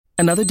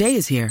Another day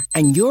is here,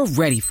 and you're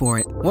ready for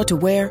it. What to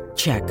wear?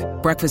 Check.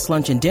 Breakfast,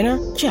 lunch, and dinner?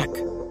 Check.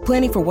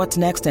 Planning for what's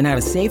next and how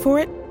to save for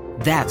it?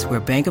 That's where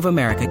Bank of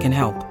America can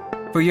help.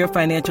 For your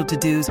financial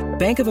to-dos,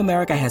 Bank of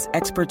America has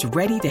experts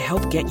ready to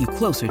help get you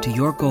closer to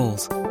your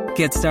goals.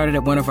 Get started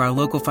at one of our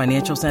local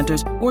financial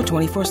centers or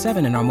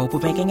 24/7 in our mobile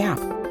banking app.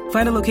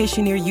 Find a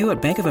location near you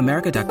at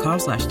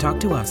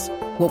bankofamerica.com/talktous.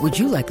 What would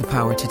you like the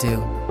power to do?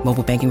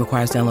 Mobile banking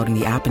requires downloading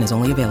the app and is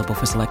only available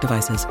for select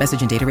devices.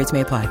 Message and data rates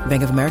may apply.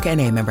 Bank of America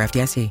N.A., member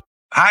FDIC.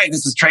 Hi,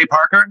 this is Trey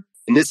Parker.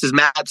 And this is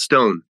Matt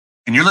Stone.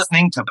 And you're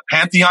listening to the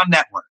Pantheon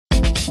Network.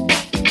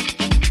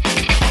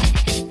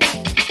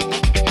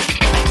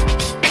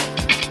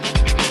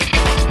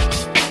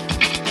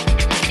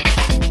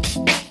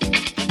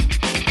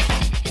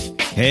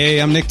 Hey,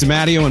 I'm Nick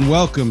DiMatteo, and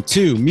welcome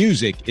to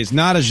Music is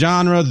Not a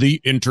Genre, the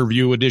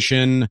interview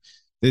edition.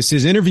 This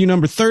is interview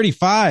number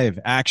 35,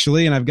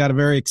 actually, and I've got a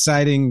very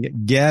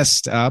exciting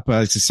guest up.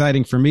 It's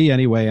exciting for me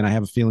anyway, and I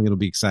have a feeling it'll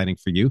be exciting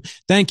for you.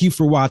 Thank you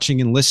for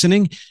watching and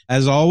listening.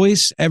 As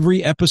always,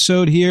 every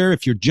episode here,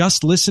 if you're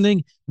just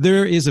listening,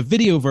 there is a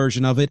video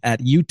version of it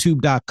at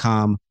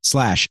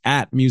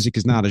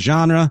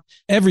youtube.com/@musicisnotagenre.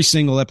 Every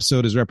single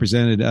episode is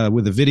represented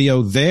with a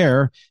video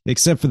there,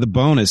 except for the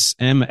bonus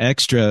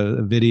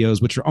MxG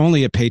videos, which are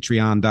only at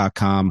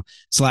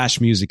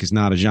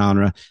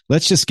patreon.com/musicisnotagenre.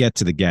 Let's just get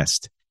to the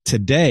guest.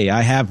 Today,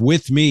 I have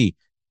with me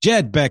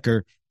Jed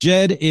Becker.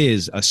 Jed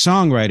is a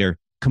songwriter,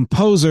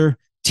 composer,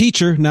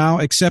 teacher, now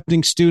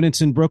accepting students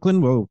in Brooklyn.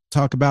 We'll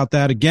talk about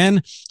that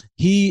again.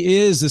 He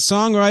is a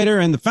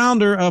songwriter and the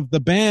founder of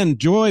the band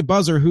Joy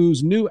Buzzer,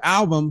 whose new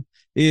album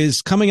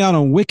is coming out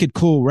on Wicked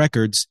Cool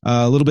Records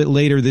a little bit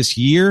later this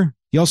year.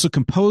 He also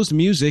composed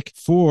music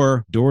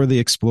for Dora the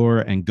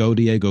Explorer and Go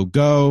Diego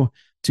Go,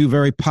 two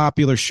very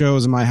popular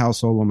shows in my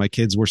household when my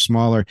kids were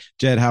smaller.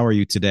 Jed, how are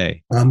you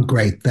today? I'm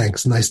great.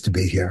 Thanks. Nice to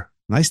be here.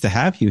 Nice to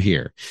have you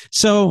here.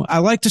 So I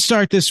like to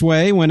start this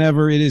way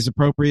whenever it is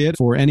appropriate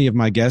for any of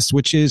my guests,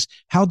 which is,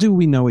 how do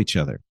we know each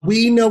other?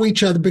 We know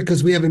each other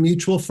because we have a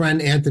mutual friend,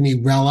 Anthony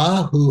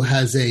Rella, who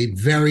has a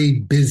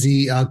very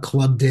busy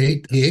club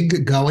date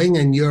gig going.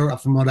 And you're,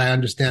 from what I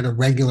understand, a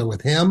regular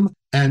with him.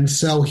 And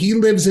so he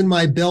lives in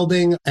my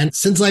building. And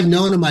since I've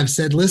known him, I've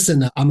said,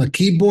 listen, I'm a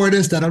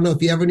keyboardist. I don't know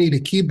if you ever need a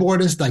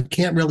keyboardist. I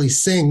can't really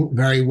sing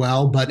very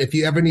well, but if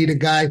you ever need a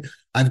guy,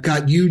 I've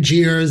got huge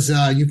ears.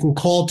 You can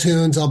call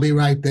tunes. I'll be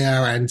right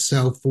there. And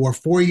so for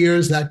 4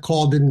 years, that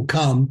call didn't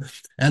come.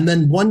 And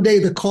then one day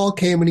the call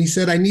came and he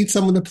said, I need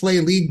someone to play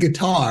lead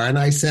guitar. And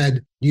I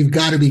said, you've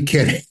got to be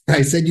kidding.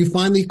 I said, you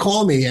finally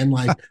call me. And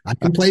like, I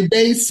can play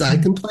bass. I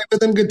can play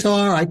rhythm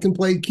guitar. I can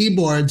play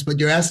keyboards, but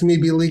you're asking me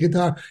to be lead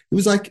guitar. It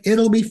was like,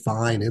 it'll be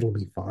fine. It'll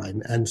be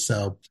fine. And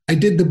so I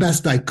did the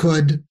best I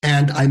could.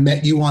 And I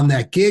met you on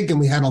that gig and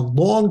we had a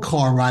long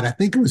car ride. I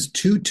think it was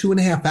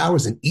 2.5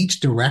 hours in each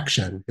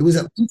direction. It was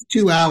at least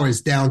 2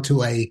 hours down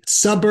to a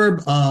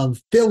suburb of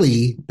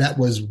Philly that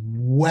was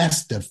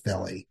west of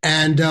Philly.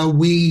 And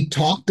we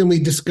talked and we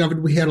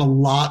discovered we had a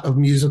lot of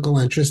musical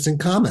interests in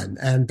common.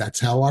 And that's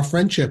how our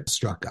friendship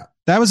struck up.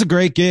 That was a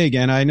great gig,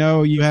 and I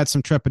know you had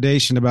some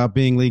trepidation about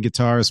being lead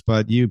guitarist,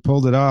 but you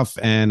pulled it off,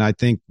 and I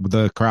think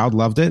the crowd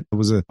loved it. It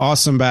was an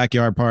awesome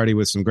backyard party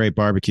with some great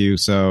barbecue,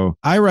 so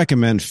I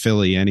recommend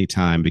Philly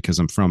anytime because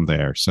I'm from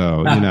there,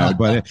 so, you know,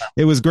 but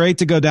it was great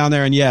to go down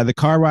there, and yeah, the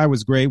car ride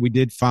was great. We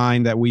did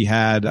find that we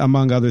had,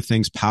 among other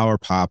things, power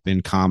pop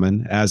in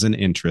common as an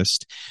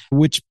interest,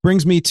 which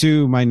brings me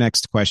to my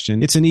next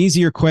question. It's an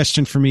easier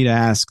question for me to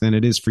ask than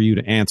it is for you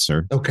to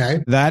answer.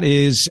 Okay. That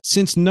is,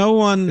 since no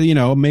one, you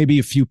know, maybe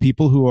a few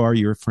people who are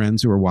your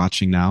friends who are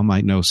watching now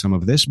might know some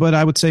of this, but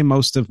I would say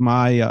most of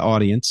my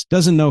audience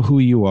doesn't know who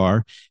you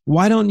are.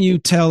 Why don't you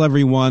tell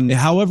everyone,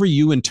 however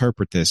you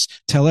interpret this,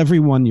 tell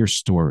everyone your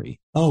story?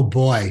 Oh,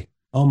 boy.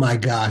 Oh, my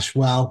gosh.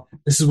 Well,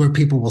 this is where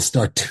people will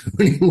start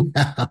tuning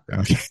out.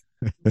 Okay.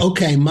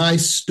 Okay, my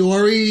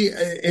story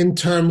in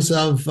terms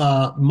of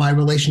my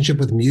relationship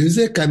with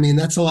music, I mean,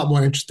 that's a lot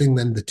more interesting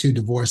than the 2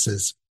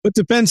 divorces. It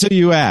depends who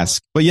you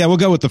ask. But yeah, we'll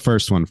go with the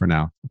first one for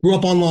now. Grew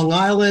up on Long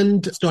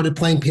Island, started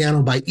playing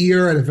piano by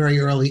ear at a very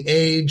early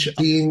age.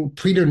 Being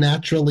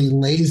preternaturally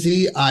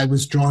lazy, I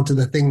was drawn to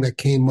the thing that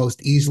came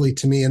most easily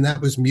to me, and that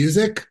was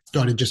music.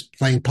 Started just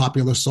playing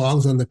popular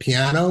songs on the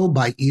piano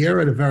by ear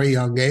at a very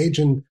young age,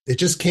 and it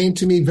just came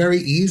to me very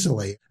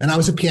easily. And I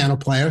was a piano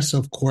player, so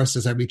of course,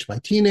 as I reached my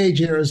teenage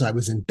years, I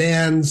was in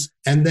bands.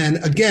 And then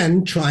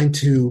again, trying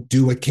to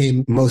do what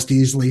came most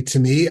easily to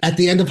me. At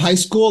the end of high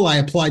school, I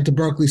applied to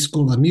Berklee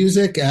School of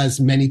Music, as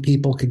many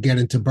people could get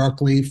into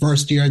Berklee.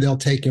 First year, they'll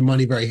take your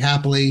money very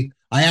happily.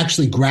 I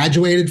actually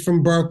graduated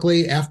from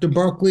Berklee. After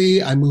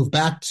Berklee, I moved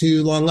back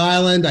to Long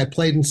Island. I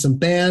played in some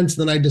bands.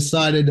 Then I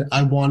decided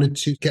I wanted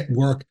to get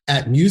work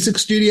at music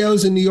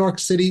studios in New York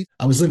City.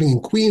 I was living in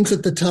Queens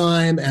at the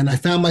time, and I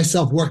found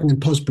myself working in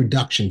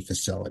post-production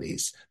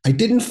facilities. I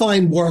didn't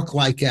find work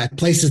like at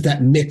places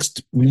that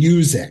mixed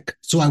music.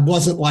 So I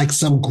wasn't like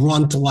some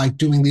grunt like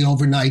doing the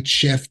overnight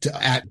shift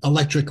at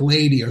Electric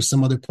Lady or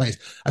some other place.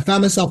 I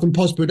found myself in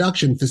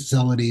post-production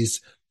facilities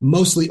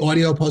mostly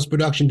audio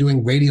post-production,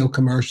 doing radio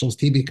commercials,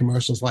 TV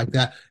commercials like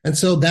that. And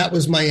so that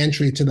was my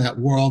entry to that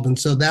world. And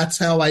so that's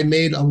how I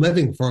made a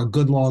living for a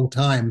good long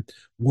time,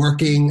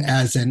 working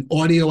as an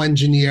audio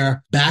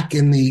engineer back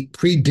in the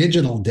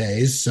pre-digital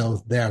days.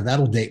 So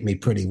that'll date me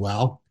pretty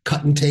well.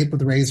 Cutting tape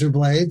with razor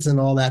blades and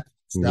all that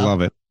stuff.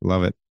 Love it.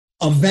 Love it.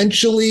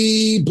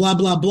 Eventually, blah,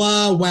 blah,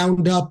 blah,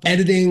 wound up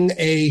editing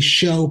a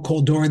show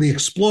called Dora the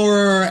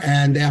Explorer.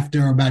 And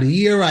after about a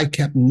year, I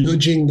kept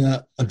nudging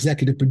the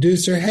executive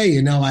producer,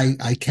 hey,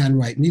 I can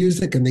write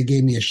music. And they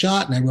gave me a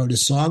shot and I wrote a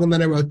song. And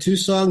then I wrote 2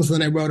 songs.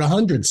 Then I wrote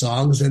 100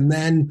 songs. And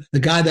then the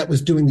guy that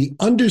was doing the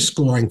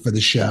underscoring for the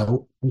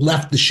show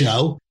left the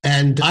show.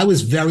 And I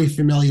was very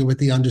familiar with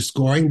the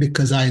underscoring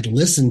because I had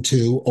listened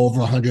to over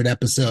 100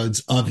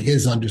 episodes of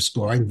his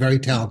underscoring. Very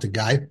talented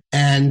guy.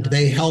 And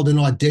they held an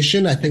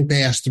audition. I think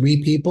they asked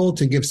 3 people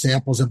to give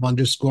samples of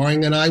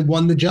underscoring, and I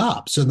won the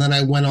job. So then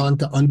I went on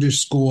to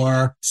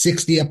underscore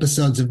 60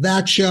 episodes of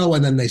that show.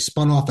 And then they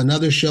spun off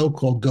another show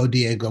called Go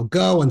Diego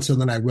Go. And so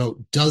then I wrote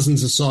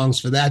dozens of songs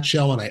for that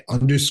show, and I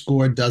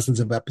underscored dozens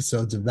of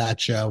episodes of that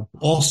show.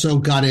 Also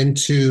got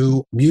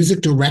into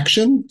music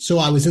direction. So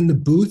I was in the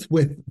booth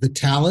with the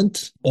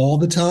talent all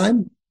the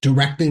time,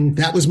 directing.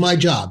 That was my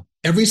job.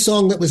 Every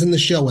song that was in the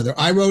show, whether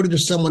I wrote it or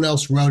someone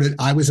else wrote it,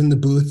 I was in the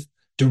booth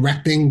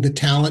directing the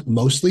talent,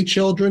 mostly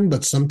children,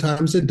 but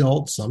sometimes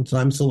adults,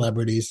 sometimes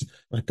celebrities.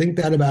 I think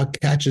that about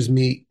catches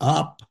me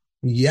up.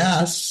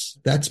 Yes,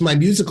 that's my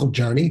musical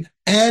journey.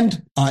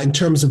 And in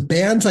terms of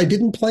bands, I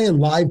didn't play in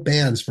live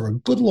bands for a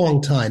good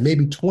long time,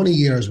 maybe 20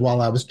 years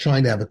while I was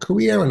trying to have a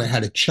career and I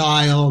had a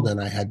child and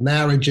I had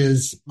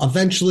marriages.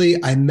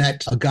 Eventually, I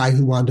met a guy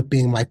who wound up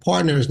being my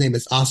partner. His name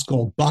is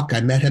Oscar Buck.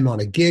 I met him on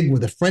a gig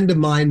with a friend of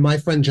mine. My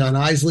friend John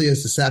Isley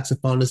is the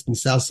saxophonist in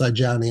Southside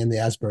Johnny and the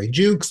Asbury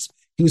Jukes.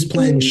 He was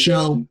playing a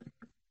show.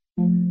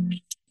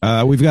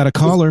 We've got a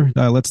caller.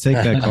 Let's take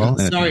that call.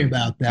 Sorry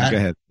about that. Go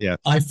ahead. Yeah.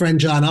 My friend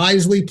John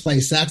Isley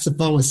plays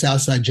saxophone with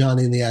Southside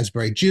Johnny and the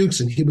Asbury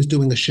Jukes, and he was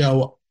doing a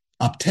show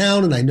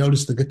uptown, and I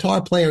noticed the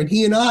guitar player, and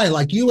he and I,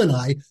 like you and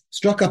I,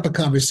 struck up a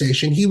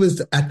conversation. He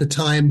was at the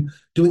time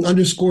doing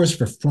underscores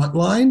for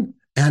Frontline,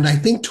 and I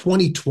think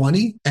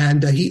 2020,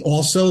 and he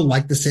also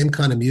liked the same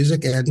kind of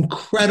music, and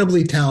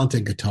incredibly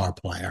talented guitar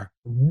player,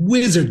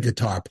 wizard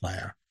guitar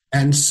player.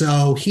 And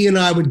so he and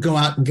I would go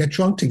out and get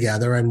drunk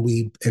together, and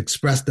we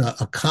expressed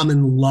a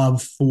common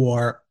love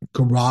for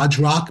garage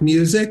rock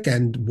music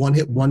and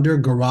one-hit wonder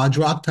garage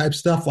rock type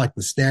stuff like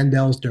the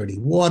Standells, Dirty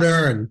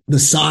Water, and the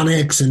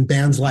Sonics and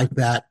bands like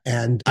that.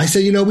 And I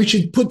said, we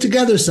should put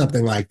together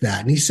something like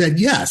that. And he said,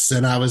 yes.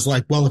 And I was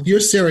like, well, if you're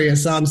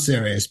serious, I'm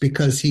serious,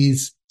 because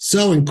he's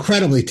so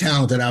incredibly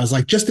talented. I was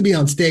like, just to be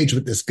on stage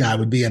with this guy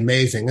would be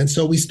amazing. And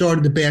so we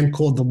started a band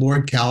called the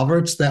Lord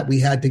Calverts that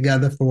we had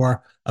together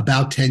for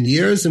about 10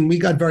 years. And we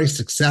got very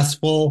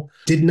successful,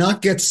 did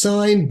not get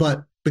signed,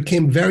 but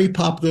became very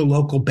popular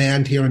local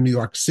band here in New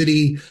York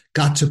City,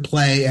 got to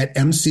play at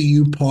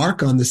MCU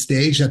Park on the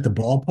stage at the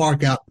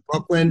ballpark out in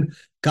Brooklyn,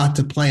 got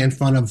to play in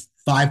front of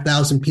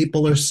 5,000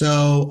 people or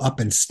so up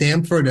in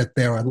Stamford at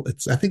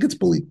I think it's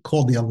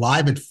called the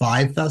Alive at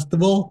 5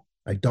 Festival.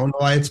 I don't know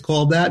why it's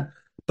called that.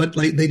 But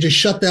they just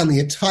shut down the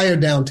entire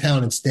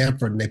downtown in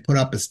Stamford, and they put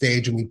up a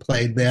stage, and we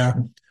played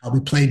there. We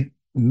played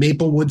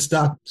Maple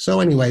Woodstock. So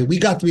anyway, we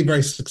got to be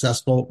very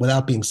successful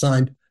without being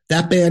signed.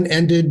 That band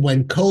ended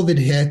when COVID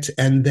hit.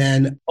 And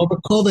then over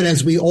COVID,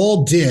 as we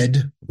all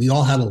did, we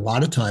all had a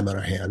lot of time on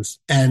our hands.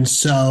 And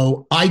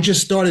so I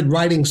just started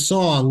writing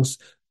songs.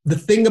 The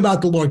thing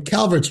about the Lord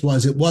Calverts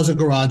was it was a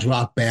garage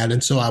rock band.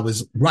 And so I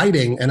was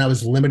writing, and I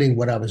was limiting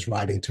what I was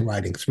writing to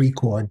writing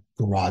 3-chord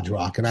garage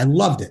rock. And I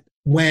loved it.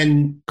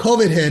 When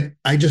COVID hit,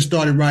 I just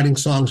started writing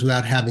songs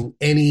without having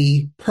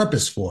any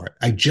purpose for it.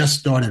 I just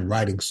started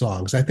writing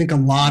songs. I think a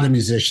lot of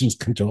musicians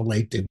can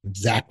relate to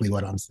exactly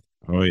what I'm saying.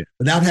 Oh, yeah.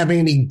 Without having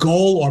any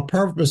goal or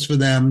purpose for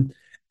them.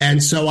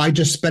 And so I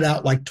just spit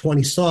out like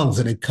 20 songs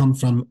that had come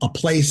from a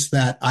place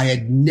that I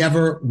had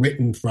never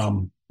written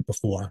from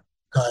before.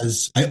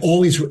 Because I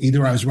always,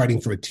 either I was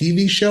writing for a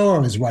TV show, or I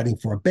was writing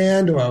for a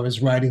band, or I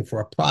was writing for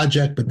a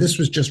project, but this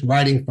was just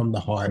writing from the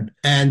heart.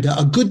 And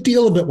a good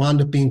deal of it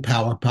wound up being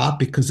power pop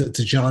because it's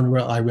a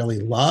genre I really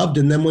loved.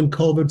 And then when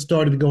COVID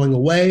started going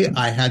away,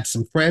 I had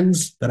some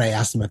friends that I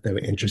asked them if they were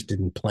interested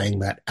in playing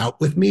that out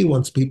with me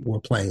once people were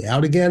playing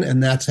out again.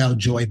 And that's how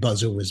Joy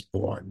Buzzer was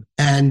born.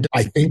 And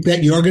I think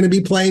that you're going to be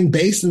playing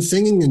bass and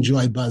singing in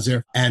Joy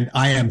Buzzer. And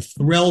I am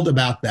thrilled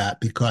about that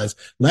because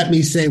let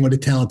me say what a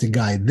talented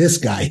guy this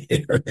guy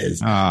is.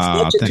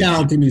 Such a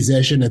talented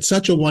musician. It's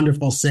such a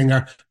wonderful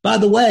singer. By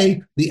the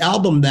way, the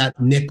album that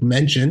Nick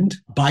mentioned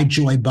by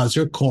Joy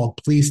Buzzer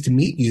called Pleased to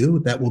Meet You,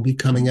 that will be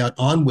coming out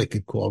on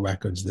Wicked Cool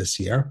Records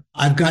this year.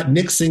 I've got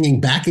Nick singing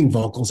backing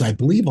vocals, I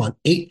believe, on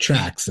 8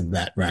 tracks of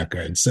that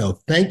record. So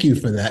thank you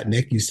for that,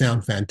 Nick. You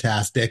sound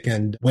fantastic.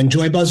 And when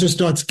Joy Buzzer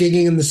starts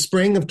gigging in the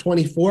spring of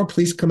 24,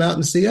 please come out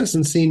and see us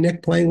and see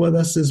Nick playing with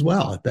us as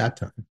well at that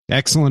time.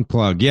 Excellent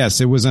plug.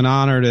 Yes, it was an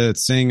honor to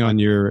sing on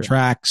your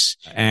tracks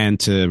and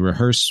to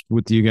rehearse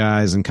with you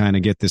guys and kind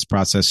of get this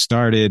process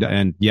started.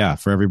 And yeah,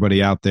 for everybody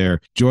everybody out there.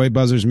 Joy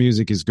Buzzer's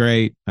music is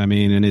great. I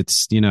mean, and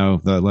it's,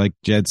 like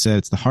Jed said,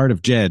 it's the heart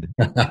of Jed.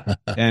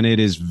 And it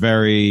is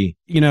very,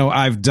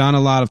 I've done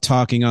a lot of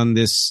talking on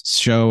this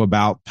show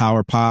about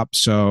power pop.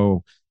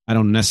 So I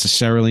don't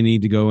necessarily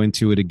need to go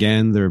into it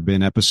again. There have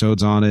been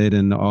episodes on it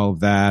and all of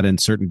that, and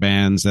certain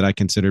bands that I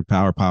considered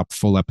power pop,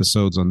 full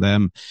episodes on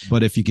them.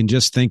 But if you can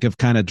just think of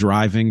kind of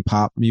driving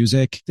pop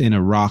music in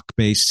a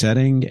rock-based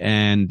setting,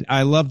 and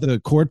I love the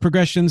chord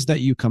progressions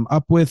that you come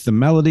up with, the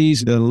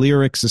melodies, the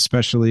lyrics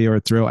especially are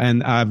a thrill.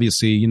 And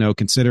obviously,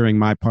 considering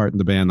my part in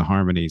the band, the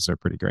harmonies are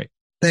pretty great.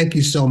 Thank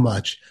you so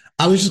much.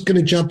 I was just going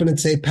to jump in and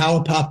say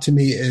power pop to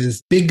me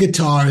is big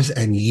guitars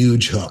and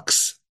huge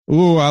hooks.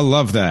 Ooh, I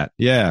love that.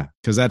 Yeah,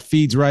 because that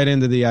feeds right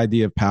into the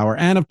idea of power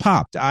and of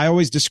pop. I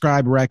always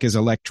describe Rec as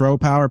electro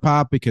power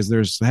pop because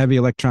there's a heavy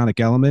electronic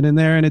element in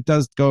there, and it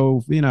does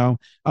go,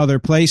 other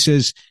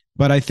places.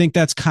 But I think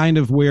that's kind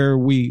of where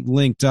we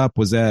linked up,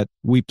 was that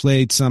we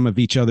played some of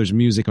each other's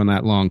music on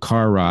that long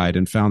car ride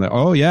and found that,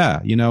 oh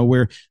yeah,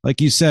 we're,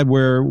 like you said,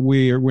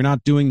 we're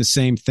not doing the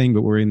same thing,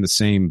 but we're in the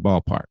same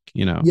ballpark,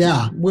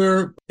 Yeah,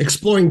 we're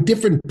exploring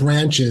different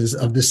branches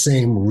of the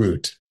same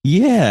route.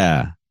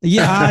 Yeah.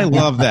 Yeah, I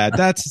love that.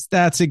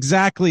 That's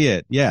exactly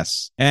it.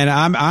 Yes. And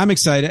I'm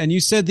excited. And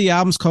you said the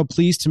album's called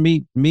Pleased to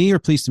Meet Me or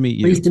Pleased to Meet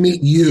You? Pleased to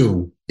Meet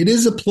You. It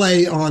is a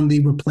play on the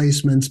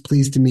Replacements'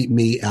 Pleased to Meet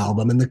Me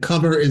album. And the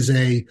cover is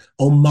a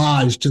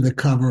homage to the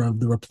cover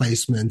of the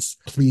Replacements'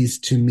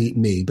 Pleased to Meet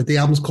Me. But the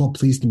album's called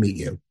Pleased to Meet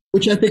You,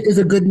 which I think is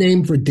a good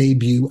name for a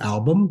debut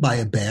album by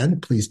a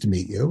band. Pleased to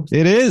meet you.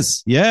 It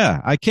is.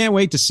 Yeah. I can't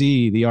wait to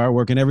see the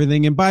artwork and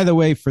everything. And by the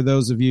way, for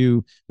those of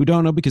you who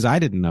don't know, because I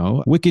didn't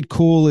know, Wicked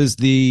Cool is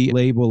the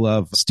label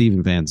of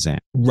Steven Van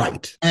Zandt.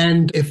 Right.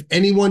 And if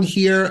anyone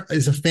here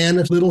is a fan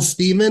of Little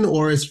Steven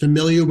or is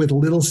familiar with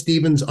Little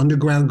Steven's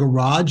Underground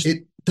Garage,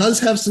 it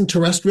does have some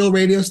terrestrial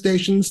radio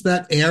stations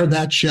that air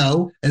that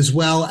show, as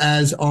well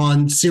as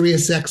on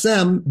Sirius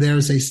XM,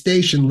 there's a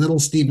station, Little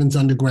Steven's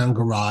Underground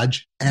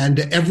Garage. And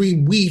every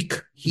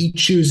week, he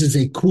chooses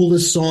a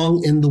coolest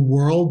song in the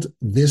world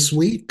this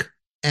week.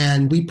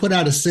 And we put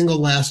out a single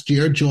last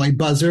year, Joy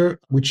Buzzer,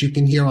 which you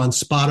can hear on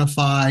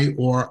Spotify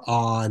or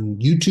on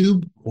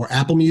YouTube or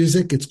Apple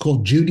Music. It's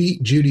called Judy,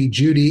 Judy,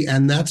 Judy.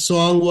 And that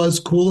song was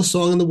coolest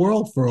song in the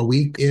world for a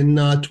week in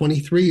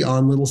 23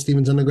 on Little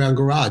Steven's Underground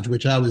Garage,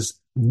 which I was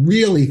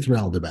really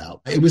thrilled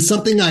about. It was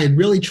something I had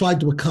really tried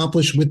to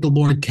accomplish with the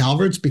Lord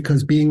Calverts,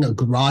 because being a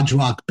garage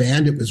rock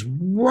band, it was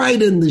right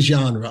in the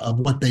genre of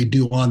what they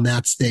do on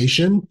that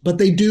station. But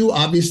they do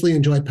obviously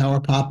enjoy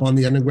power pop on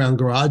the Underground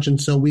Garage. And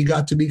so we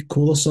got to be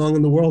coolest song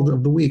in the world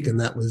of the week. And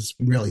that was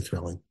really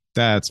thrilling.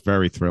 That's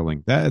very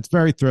thrilling. It's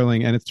very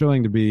thrilling. And it's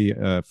thrilling to be,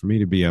 for me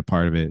to be a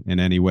part of it in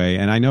any way.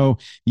 And I know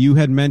you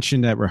had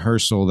mentioned at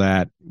rehearsal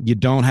that you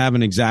don't have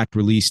an exact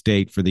release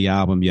date for the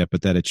album yet,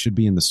 but that it should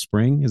be in the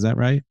spring. Is that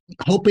right?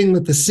 Hoping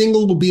that the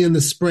single will be in the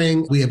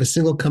spring. We have a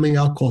single coming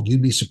out called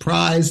You'd Be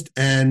Surprised.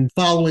 And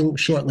following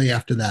shortly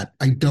after that,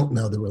 I don't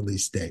know the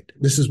release date.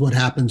 This is what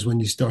happens when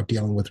you start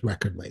dealing with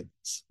record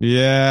labels.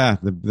 Yeah.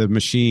 The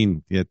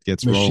machine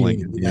gets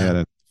rolling.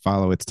 Yeah.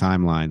 Follow its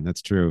timeline.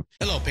 That's true.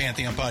 Hello,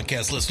 Pantheon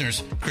podcast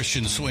listeners.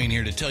 Christian Swain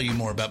here to tell you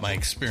more about my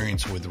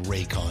experience with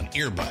Raycon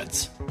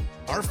earbuds.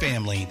 Our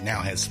family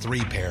now has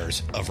 3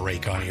 pairs of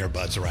Raycon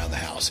earbuds around the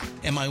house,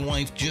 and my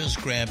wife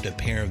just grabbed a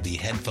pair of the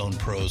Headphone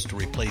Pros to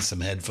replace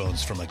some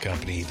headphones from a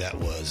company that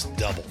was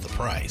double the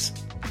price.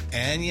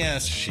 And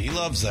yes, she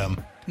loves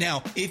them.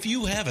 Now, if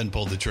you haven't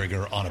pulled the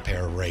trigger on a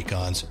pair of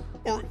Raycons,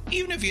 or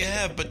even if you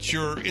have, but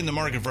you're in the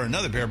market for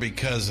another pair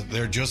because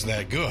they're just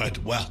that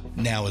good, well,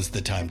 now is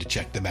the time to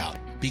check them out,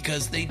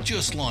 because they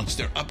just launched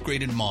their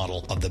upgraded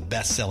model of the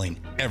best-selling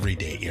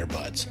everyday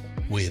earbuds.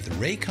 With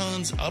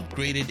Raycon's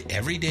upgraded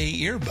everyday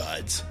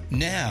earbuds,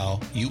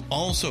 now you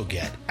also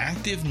get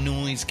active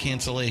noise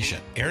cancellation,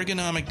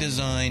 ergonomic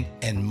design,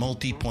 and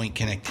multi-point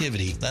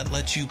connectivity that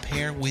lets you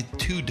pair with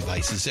 2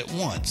 devices at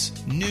once.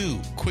 New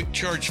quick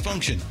charge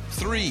function,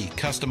 3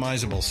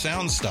 customizable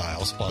sound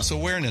styles, plus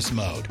awareness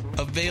mode.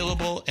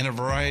 Available in a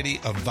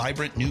variety of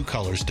vibrant new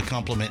colors to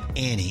complement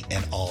any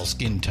and all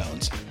skin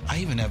tones. I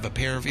even have a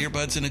pair of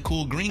earbuds in a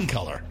cool green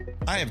color.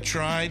 I have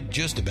tried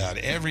just about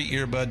every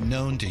earbud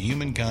known to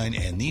humankind,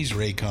 and these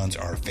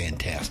Raycons are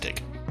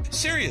fantastic.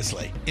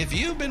 Seriously, if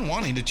you've been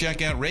wanting to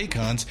check out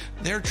Raycons,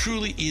 there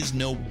truly is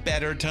no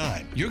better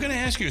time. You're going to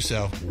ask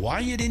yourself why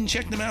you didn't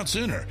check them out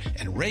sooner,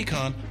 and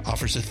Raycon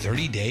offers a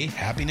 30-day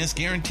happiness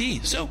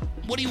guarantee. So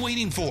what are you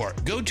waiting for?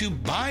 Go to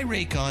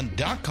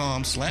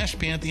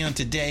buyraycon.com/Pantheon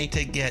today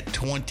to get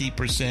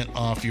 20%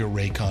 off your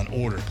Raycon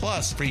order,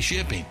 plus free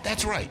shipping.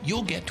 That's right,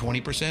 you'll get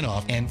 20%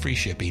 off and free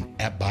shipping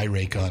at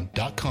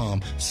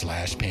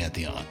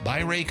buyraycon.com/Pantheon.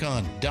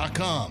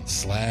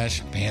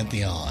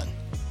 buyraycon.com/Pantheon.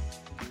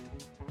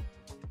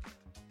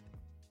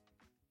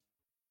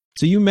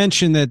 So you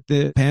mentioned that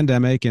the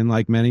pandemic, and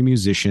like many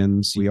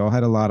musicians, we all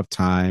had a lot of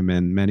time,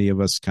 and many of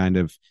us kind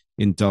of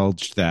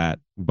indulged that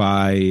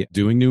by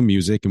doing new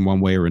music in one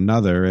way or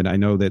another. And I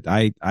know that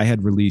I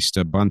had released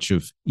a bunch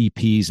of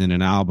EPs and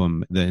an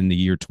album in the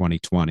year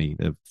 2020,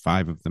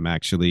 5 of them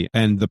actually.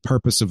 And the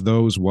purpose of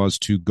those was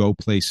to go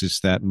places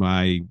that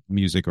my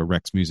music or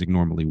Rex music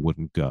normally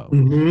wouldn't go.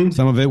 Mm-hmm.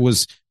 Some of it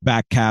was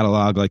back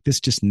catalog, like this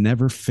just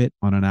never fit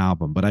on an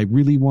album, but I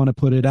really want to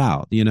put it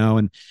out,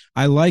 and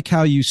I like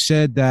how you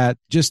said that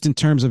just in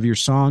terms of your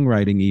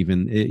songwriting,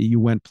 even you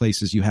went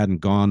places you hadn't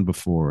gone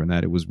before and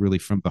that it was really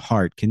from the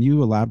heart. Can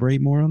you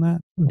elaborate more on that?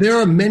 There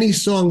are many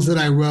songs that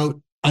I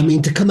wrote. I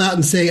mean, to come out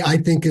and say I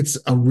think it's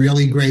a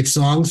really great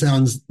song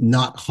sounds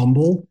not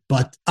humble,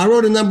 but I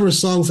wrote a number of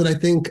songs that I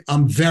think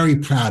I'm very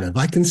proud of.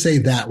 I can say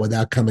that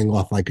without coming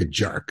off like a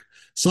jerk.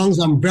 Songs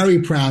I'm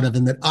very proud of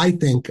and that I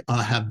think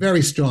have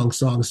very strong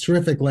songs,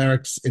 terrific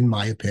lyrics, in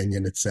my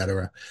opinion,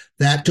 etc.,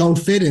 that don't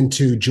fit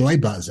into Joy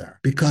Buzzer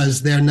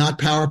because they're not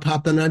power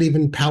pop. They're not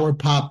even power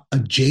pop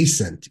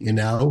adjacent,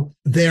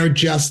 They're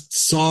just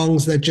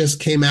songs that just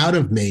came out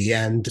of me.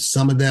 And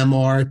some of them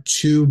are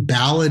too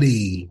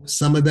ballady.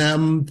 Some of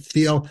them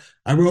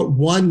I wrote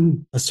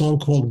a song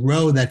called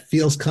Row that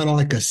feels kind of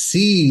like a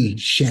sea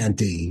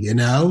shanty,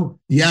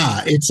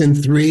 Yeah, it's in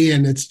 3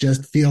 and it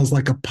just feels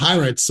like a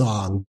pirate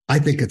song. I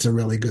think it's a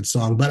really good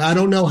song, but I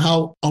don't know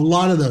how a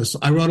lot of those.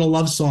 I wrote a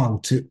love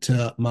song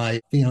to my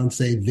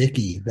fiance,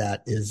 Vicky,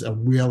 that is a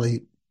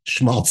really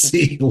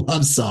schmaltzy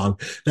love song.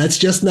 That's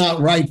just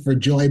not right for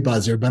Joy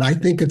Buzzer, but I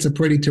think it's a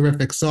pretty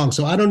terrific song.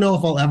 So I don't know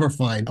if I'll ever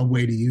find a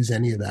way to use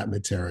any of that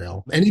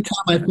material.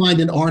 Anytime I find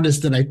an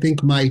artist that I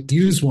think might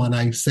use one,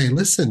 I say,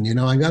 listen,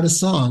 I got a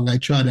song. I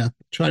try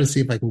to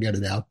see if I can get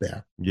it out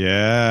there.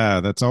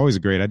 Yeah, that's always a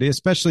great idea,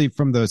 especially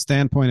from the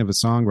standpoint of a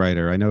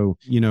songwriter. I know,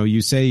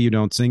 you say you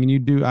don't sing and you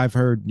do. I've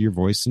heard your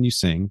voice and you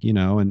sing,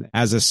 and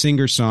as a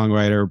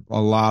singer-songwriter,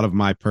 a lot of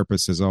my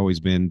purpose has always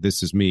been,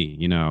 this is me,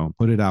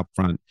 put it out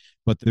front.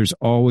 But there's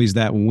always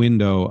that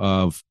window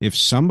of if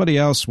somebody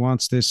else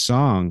wants this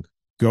song,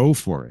 go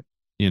for it.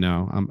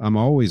 I'm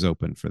always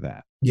open for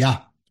that. Yeah.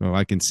 So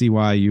I can see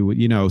why you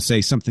would,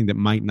 say something that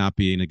might not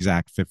be an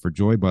exact fit for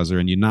Joy Buzzer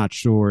and you're not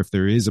sure if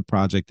there is a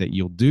project that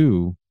you'll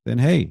do, then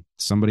hey,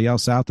 somebody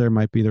else out there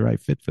might be the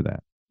right fit for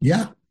that.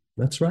 Yeah,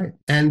 that's right.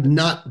 And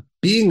not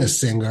being a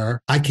singer,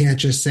 I can't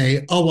just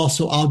say, oh, well,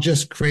 so I'll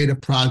just create a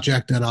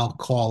project and I'll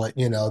call it,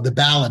 the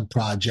Ballad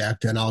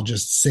Project, and I'll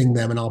just sing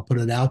them and I'll put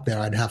it out there.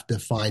 I'd have to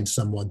find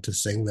someone to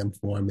sing them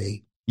for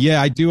me.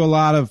 Yeah, I do a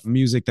lot of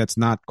music that's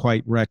not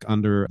quite rec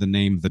under the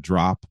name The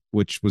Drop,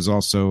 which was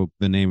also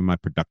the name of my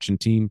production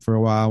team for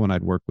a while when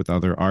I'd work with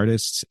other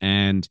artists.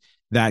 And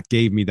that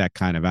gave me that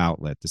kind of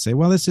outlet to say,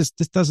 well, this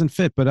doesn't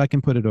fit, but I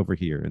can put it over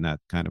here. And that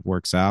kind of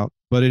works out.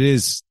 But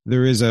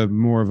there is a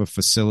more of a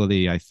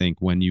facility, I think,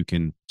 when you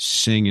can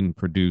sing and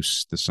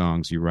produce the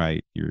songs you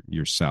write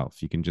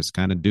yourself. You can just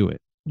kind of do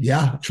it.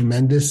 Yeah,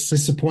 tremendous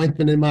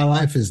disappointment in my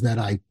life is that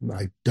I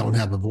don't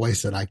have a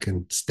voice that I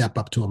can step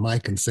up to a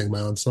mic and sing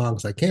my own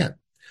songs. I can't.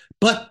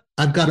 But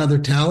I've got other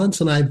talents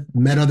and I've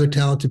met other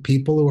talented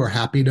people who are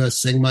happy to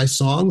sing my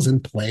songs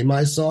and play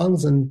my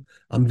songs. And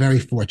I'm very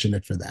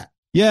fortunate for that.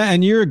 Yeah,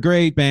 and you're a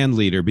great band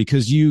leader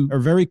because you are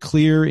very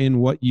clear in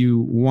what you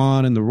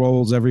want and the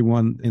roles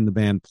everyone in the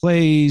band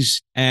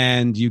plays,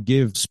 and you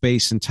give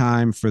space and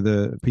time for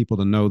the people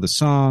to know the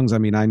songs. I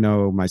mean, I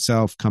know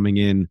myself coming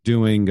in,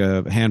 doing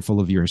a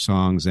handful of your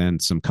songs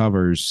and some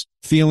covers,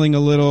 feeling a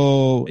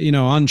little,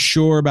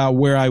 unsure about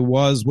where I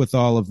was with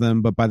all of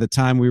them. But by the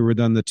time we were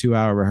done the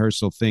 2-hour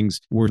rehearsal,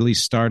 things were at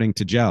least starting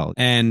to gel.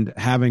 And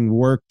having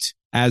worked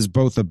as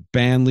both a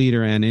band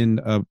leader and in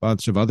a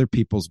bunch of other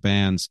people's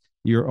bands,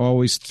 you're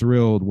always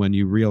thrilled when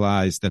you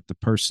realize that the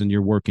person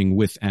you're working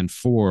with and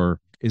for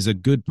is a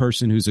good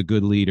person who's a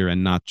good leader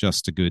and not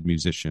just a good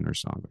musician or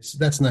songwriter.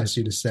 That's nice of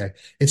you to say.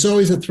 It's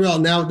always a thrill.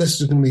 Now, this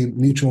is going to be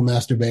mutual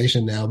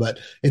masturbation now, but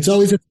it's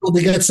always a thrill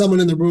to get someone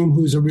in the room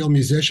who's a real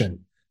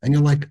musician. And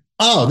you're like,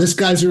 oh, this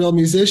guy's a real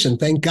musician.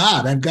 Thank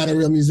God I've got a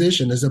real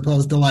musician, as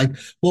opposed to like,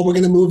 well, we're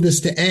going to move this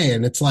to A.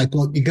 And it's like,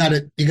 well, you got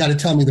to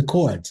tell me the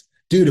chords.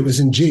 Dude, it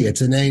was in G.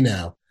 It's in A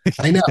now.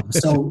 I know.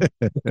 So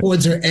the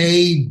chords are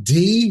A,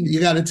 D. You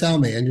got to tell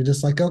me. And you're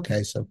just like,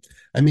 okay. So,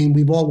 I mean,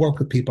 we've all worked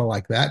with people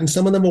like that. And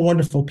some of them are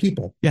wonderful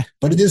people. Yeah.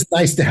 But it is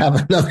nice to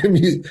have not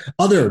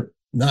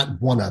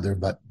one other,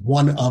 but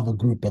one of a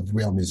group of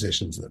real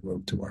musicians in the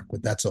room to work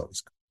with. That's always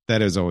good.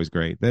 That is always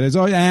great.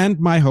 And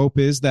my hope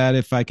is that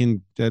if I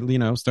can,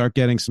 start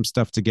getting some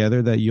stuff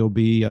together, that you'll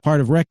be a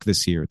part of Rec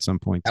this year at some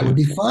point. That would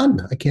be fun.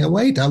 I can't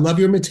wait. I love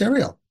your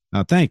material.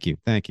 Oh, thank you.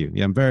 Thank you.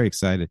 Yeah, I'm very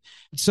excited.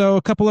 So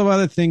a couple of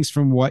other things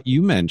from what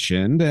you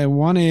mentioned.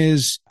 One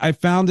is I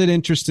found it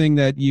interesting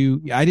that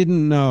I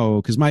didn't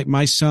know, because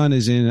my son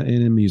is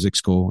in a music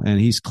school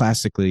and he's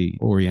classically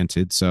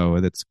oriented.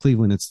 So that's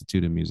Cleveland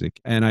Institute of Music.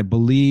 And I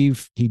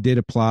believe he did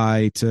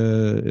apply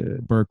to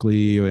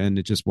Berkeley and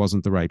it just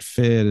wasn't the right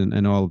fit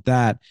and all of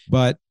that.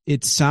 But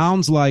it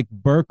sounds like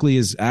Berkeley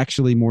is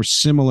actually more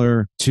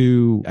similar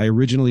to, I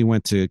originally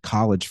went to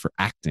college for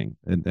acting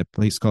at a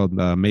place called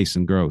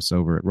Mason Gross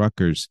over at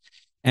Rutgers.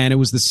 And it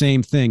was the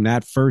same thing.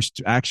 That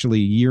first actually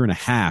year and a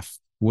half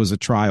was a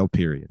trial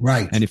period.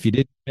 Right. And if you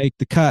didn't make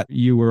the cut,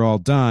 you were all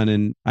done.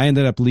 And I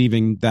ended up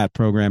leaving that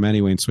program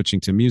anyway and switching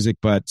to music.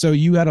 But so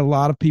you had a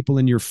lot of people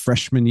in your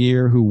freshman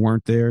year who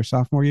weren't there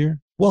sophomore year?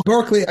 Well,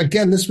 Berkeley,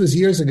 again, this was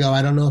years ago.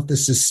 I don't know if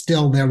this is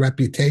still their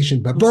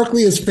reputation, but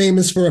Berkeley is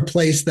famous for a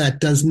place that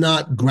does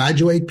not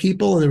graduate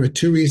people. And there are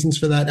two reasons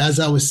for that. As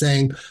I was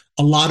saying,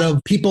 a lot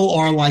of people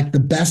are like the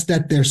best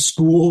at their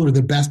school or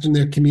the best in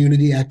their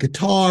community at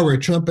guitar or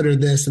trumpet or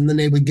this. And then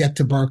they would get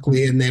to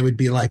Berkeley and they would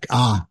be like,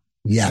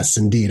 yes,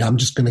 indeed. I'm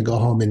just going to go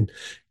home and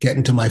get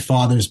into my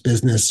father's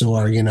business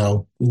or,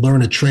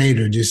 learn a trade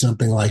or do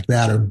something like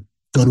that or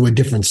go to a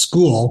different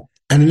school.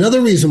 And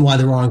another reason why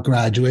there aren't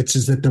graduates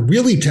is that the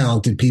really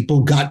talented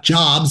people got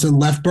jobs and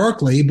left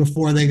Berkeley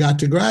before they got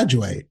to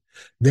graduate.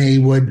 They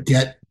would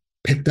get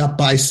picked up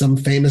by some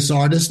famous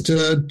artist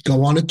to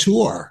go on a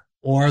tour,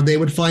 or they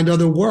would find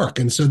other work.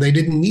 And so they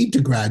didn't need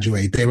to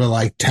graduate. They were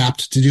like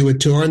tapped to do a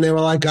tour and they were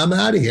like, I'm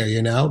out of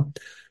here,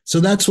 So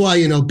that's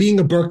why, being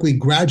a Berkeley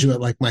graduate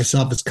like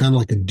myself is kind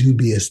of like a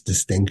dubious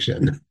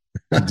distinction.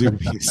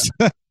 Dubious.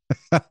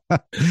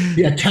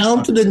 Yeah,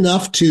 talented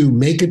enough to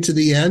make it to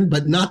the end,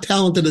 but not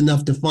talented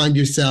enough to find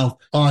yourself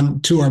on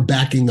tour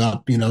backing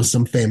up,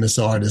 some famous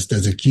artist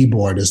as a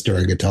keyboardist or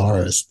a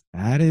guitarist.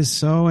 That is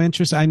so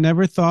interesting. I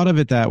never thought of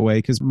it that way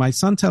because my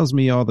son tells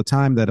me all the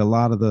time that a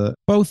lot of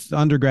both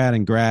undergrad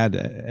and grad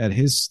at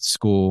his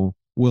school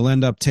will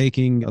end up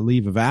taking a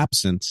leave of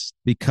absence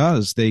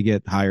because they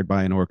get hired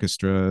by an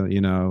orchestra,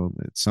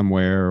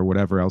 somewhere or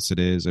whatever else it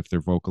is. If they're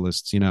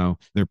vocalists,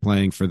 they're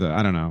playing for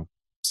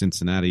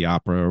Cincinnati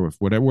Opera or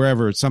whatever,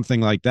 wherever,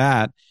 something like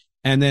that,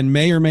 and then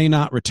may or may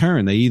not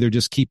return. They either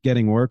just keep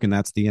getting work and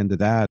that's the end of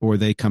that, or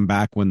they come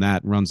back when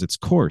that runs its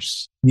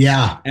course.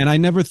 Yeah. And I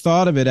never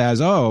thought of it as,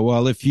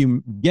 if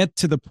you get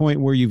to the point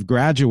where you've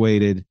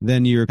graduated,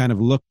 then you're kind of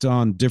looked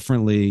on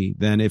differently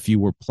than if you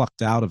were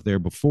plucked out of there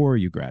before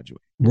you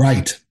graduate.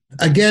 Right.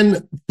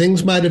 Again,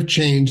 things might have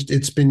changed.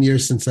 It's been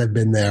years since I've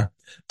been there.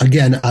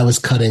 Again, I was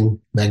cutting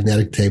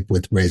magnetic tape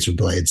with razor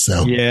blades.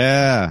 So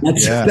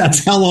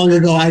that's how long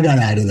ago I got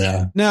out of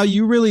there. Now,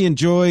 you really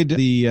enjoyed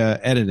the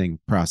editing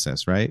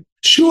process, right?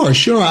 Sure.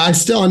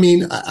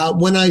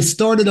 When I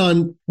started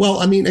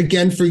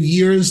again, for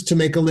years to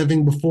make a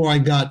living before I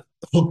got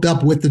hooked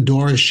up with the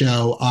Doris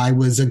show, I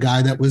was a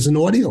guy that was an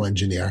audio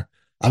engineer.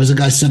 I was a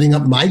guy setting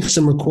up mics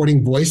and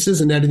recording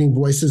voices and editing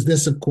voices.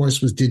 This, of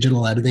course, was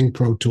digital editing,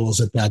 Pro Tools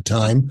at that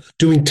time,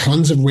 doing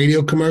tons of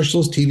radio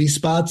commercials, TV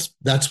spots.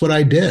 That's what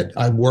I did.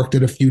 I worked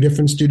at a few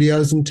different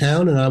studios in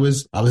town and I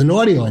was an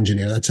audio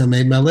engineer. That's how I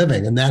made my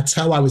living. And that's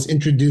how I was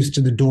introduced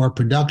to the Door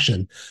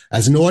production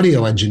as an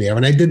audio engineer.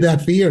 And I did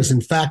that for years. In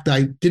fact,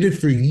 I did it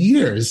for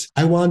years.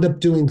 I wound up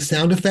doing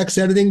sound effects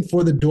editing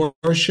for the Door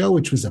show,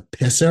 which was a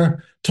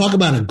pisser. Talk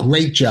about a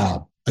great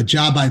job. A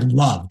job I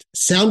loved.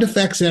 Sound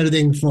effects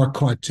editing for a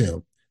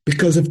cartoon.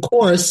 Because, of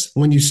course,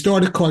 when you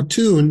start a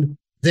cartoon,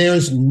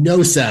 there's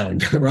no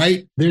sound,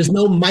 right? There's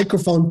no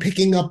microphone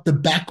picking up the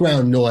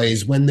background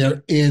noise when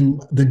they're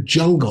in the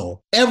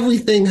jungle.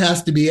 Everything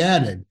has to be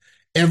added.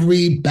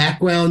 Every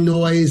background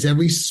noise,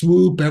 every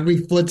swoop, every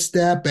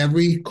footstep,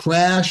 every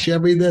crash,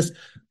 every this.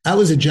 That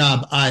was a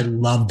job I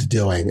loved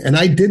doing. And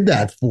I did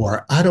that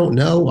for,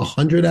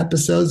 100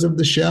 episodes of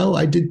the show.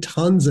 I did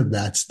tons of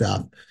that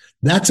stuff.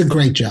 That's a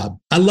great job.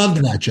 I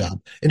loved that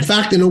job. In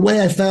fact, in a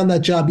way, I found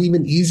that job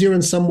even easier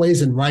in some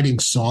ways than writing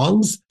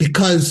songs,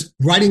 because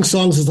writing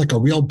songs is like a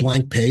real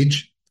blank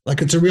page.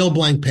 Like it's a real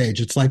blank page.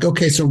 It's like,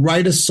 okay, so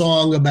write a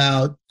song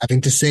about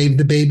having to save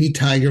the baby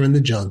tiger in the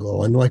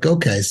jungle. And like,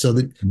 okay, so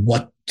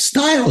what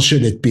style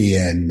should it be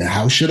in?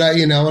 How should I,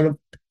 and of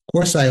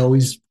course, I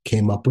always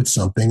came up with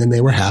something and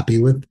they were happy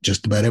with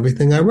just about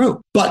everything I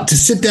wrote. But to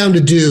sit down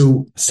to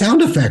do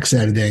sound effects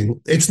editing,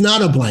 it's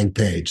not a blank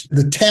page.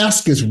 The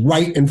task is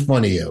right in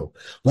front of you.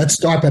 Let's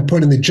start by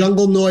putting the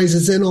jungle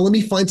noises in. Let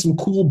me find some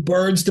cool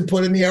birds to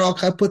put in here. I'll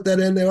put that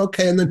in there.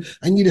 Okay. And then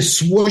I need a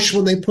swoosh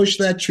when they push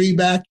that tree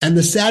back. And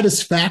the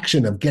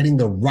satisfaction of getting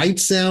the right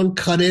sound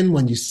cut in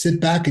when you sit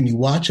back and you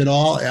watch it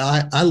all.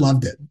 I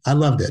loved it. I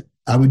loved it.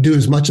 I would do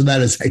as much of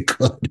that as I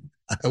could.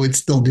 I would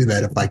still do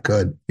that if I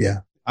could. Yeah.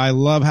 I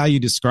love how you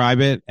describe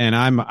it, and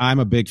I'm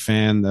a big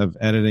fan of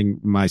editing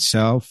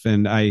myself.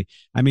 And I've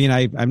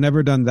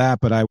never done that,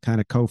 but I kind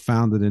of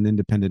co-founded an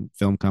independent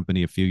film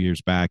company a few years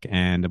back,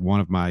 and one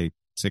of my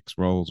 6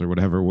 roles or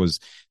whatever was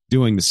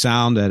doing the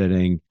sound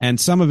editing, and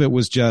some of it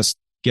was just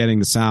getting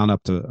the sound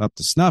up to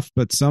snuff,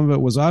 but some of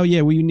it was,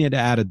 we need to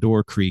add a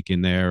door creak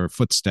in there or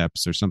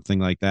footsteps or something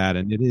like that.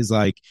 And it is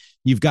like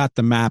you've got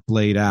the map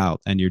laid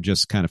out and you're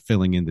just kind of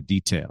filling in the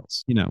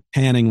details,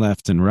 panning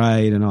left and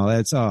right and all that.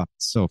 It's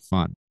so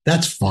fun.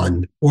 That's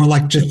fun. Or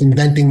like just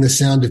inventing the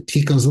sound of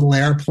Tico's little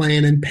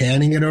airplane and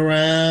panning it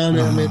around.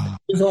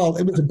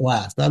 It was a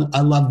blast.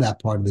 I love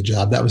that part of the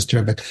job. That was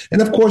terrific.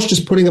 And of course,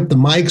 just putting up the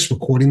mics,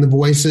 recording the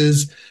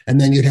voices, and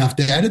then you'd have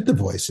to edit the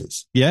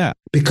voices. Yeah.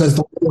 Because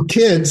the little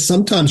kids,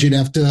 sometimes you'd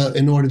have to,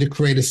 in order to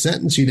create a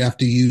sentence, you'd have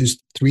to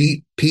use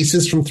 3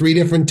 pieces from 3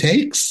 different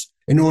takes.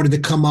 in order to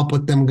come up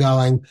with them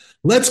going,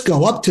 let's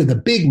go up to the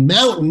big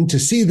mountain to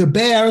see the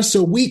bear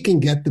so we can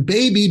get the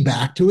baby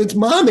back to its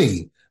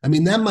mommy. I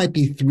mean, that might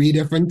be 3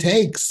 different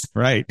takes.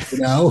 Right.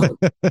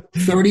 31A,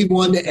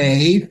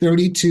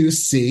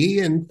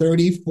 32C, and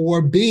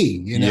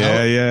 34B,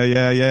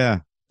 Yeah.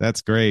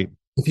 That's great.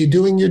 If you're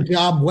doing your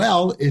job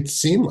well, it's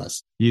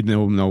seamless.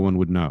 No one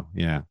would know.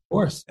 Yeah. Of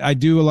course. I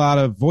do a lot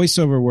of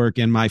voiceover work,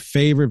 and my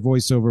favorite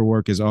voiceover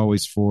work is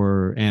always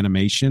for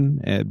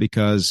animation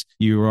because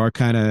you are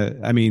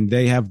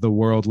they have the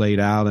world laid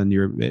out and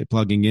you're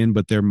plugging in,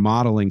 but they're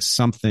modeling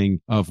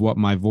something of what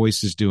my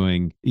voice is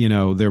doing.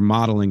 They're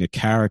modeling a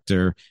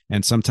character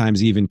and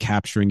sometimes even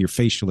capturing your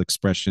facial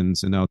expressions,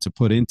 to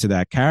put into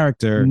that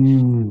character.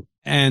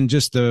 And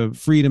just the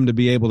freedom to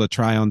be able to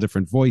try on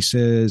different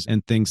voices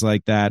and things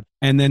like that.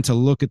 And then to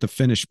look at the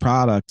finished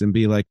product and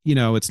be like,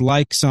 it's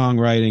like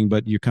songwriting,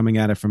 but you're coming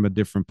at it from a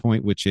different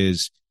point, which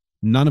is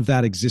none of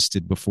that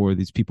existed before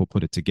these people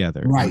put it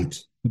together. Right.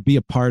 To be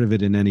a part of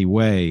it in any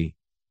way,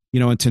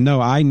 and to know,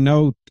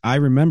 I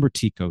remember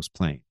Tico's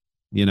playing,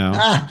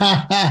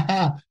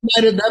 That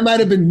might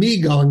have been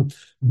me going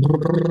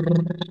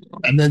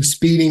and then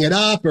speeding it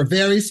up or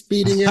very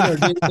speeding it.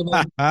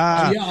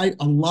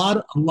 A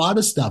lot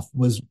of stuff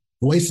was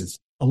voices.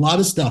 A lot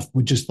of stuff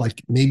would just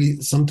like maybe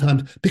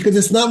sometimes, because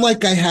it's not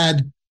like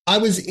I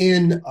was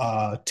in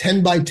a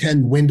 10 by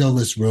 10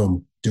 windowless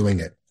room doing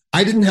it.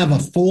 I didn't have a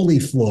Foley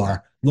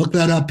floor. Look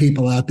that up,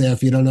 people out there,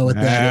 if you don't know what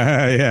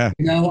that is. Yeah.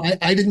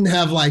 I didn't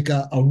have like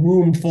a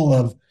room full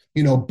of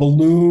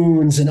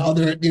balloons and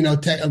other,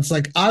 it's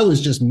like I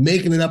was just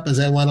making it up as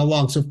I went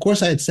along. So of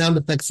course I had sound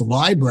effects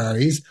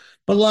libraries,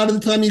 but a lot of the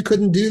time you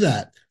couldn't do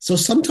that. So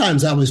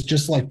sometimes I was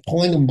just like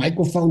pulling a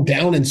microphone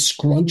down and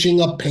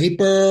scrunching up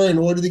paper in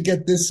order to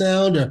get this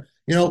sound, or,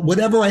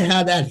 whatever I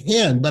had at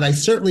hand, but I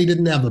certainly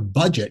didn't have a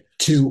budget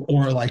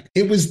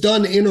it was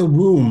done in a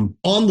room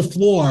on the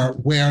floor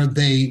where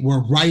they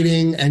were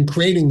writing and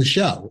creating the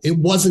show. It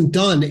wasn't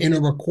done in a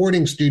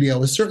recording studio. It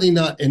was certainly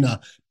not in a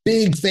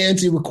big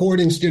fancy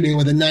recording studio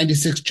with a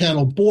 96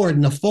 channel board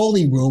in a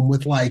Foley room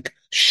with like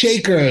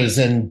shakers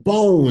and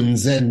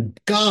bones and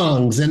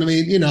gongs. And I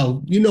mean, you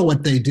know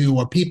what they do,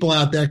 or people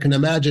out there can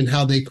imagine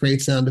how they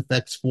create sound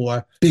effects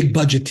for big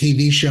budget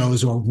TV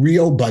shows or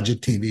real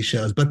budget TV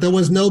shows, but there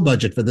was no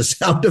budget for the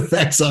sound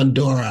effects on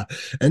Dora.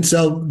 And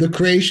so the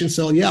creation,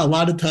 a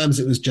lot of times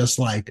it was just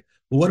like,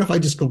 well, what if I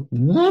just go,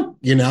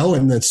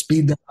 and then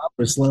speed that up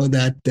or slow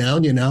that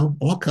down,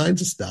 all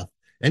kinds of stuff.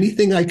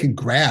 Anything I could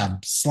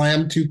grab,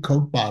 slam 2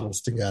 Coke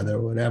bottles together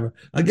or whatever.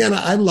 Again,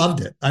 I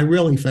loved it. I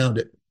really found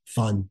it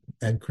fun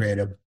and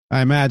creative.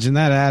 I imagine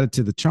that added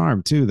to the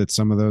charm too, that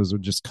some of those were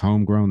just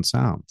homegrown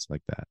sounds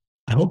like that.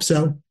 I hope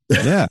so.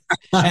 Yeah.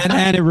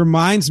 And it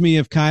reminds me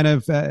of kind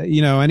of,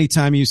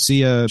 anytime you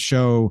see a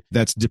show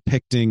that's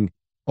depicting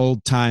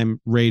old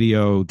time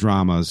radio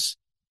dramas,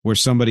 where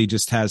somebody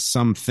just has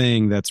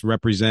something that's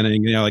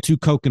representing, like 2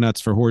 coconuts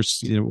for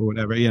horse,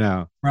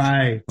 whatever,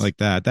 Right. Like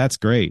that. That's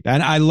great.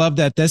 And I love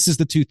that this is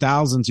the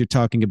 2000s you're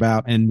talking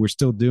about, and we're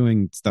still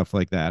doing stuff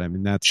like that. I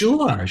mean, that's...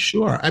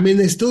 Sure. I mean,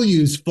 they still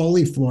use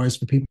Foley floors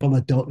for people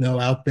that don't know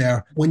out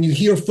there. When you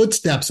hear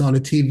footsteps on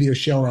a TV or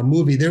show or a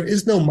movie, there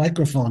is no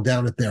microphone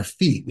down at their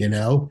feet,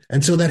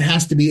 And so that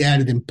has to be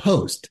added in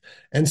post.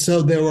 And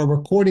so there were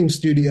recording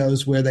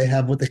studios where they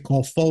have what they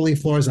call Foley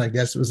floors. I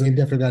guess it was a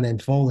different guy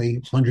named Foley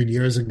 100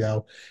 years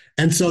ago.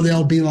 And so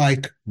there'll be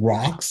like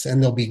rocks,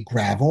 and there'll be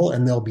gravel,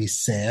 and there'll be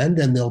sand,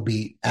 and there'll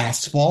be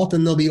asphalt,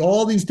 and there'll be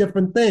all these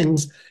different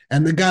things.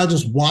 And the guy will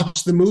just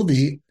watch the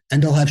movie,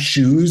 and he'll have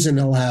shoes, and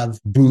he'll have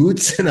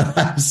boots, and he'll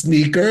have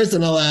sneakers,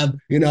 and he'll have,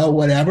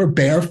 whatever,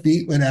 bare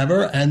feet,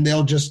 whatever. And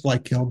they'll just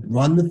he'll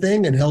run the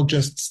thing, and he'll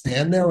just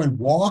stand there and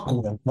walk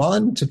or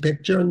run to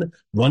picture and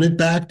run it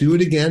back, do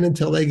it again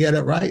until they get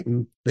it right.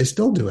 And they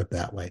still do it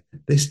that way.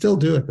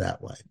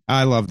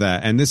 I love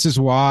that. And this is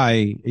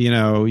why,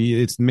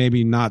 it's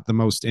maybe not the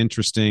most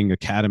interesting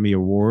Academy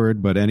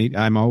Award, but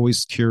I'm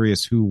always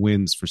curious who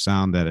wins for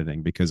sound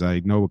editing, because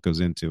I know what goes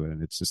into it,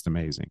 and it's just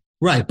amazing.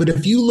 Right. But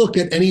if you look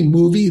at any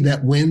movie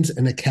that wins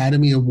an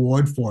Academy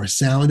Award for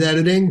sound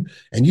editing,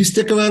 and you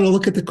stick around and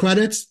look at the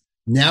credits,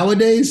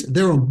 nowadays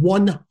there are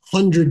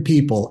 100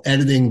 people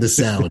editing the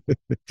sound.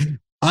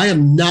 I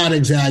am not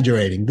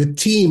exaggerating. The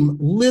team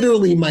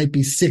literally might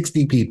be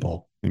 60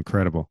 people.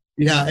 Incredible.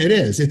 Yeah, it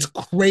is. It's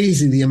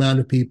crazy the amount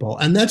of people.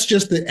 And that's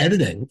just the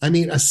editing. I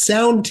mean, a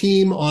sound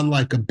team on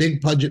like a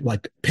big budget,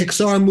 like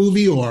Pixar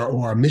movie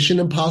or a Mission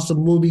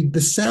Impossible movie,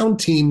 the sound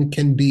team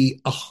can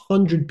be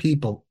 100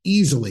 people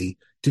easily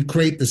to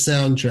create the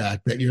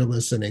soundtrack that you're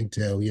listening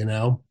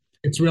to,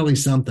 It's really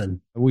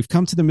something. We've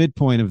come to the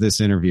midpoint of this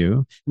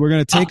interview. We're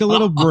going to take a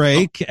little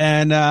break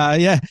and,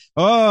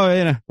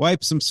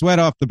 wipe some sweat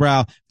off the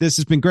brow. This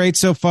has been great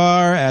so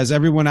far. As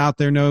everyone out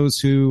there knows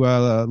who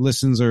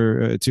listens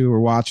to or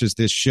watches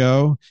this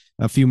show,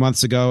 a few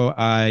months ago,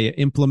 I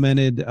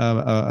implemented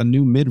a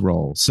new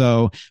mid-roll.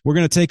 So we're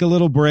going to take a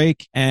little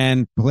break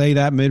and play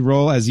that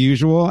mid-roll as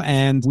usual,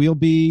 and we'll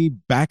be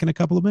back in a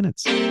couple of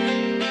minutes.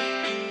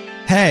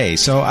 Hey,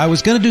 so I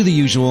was going to do the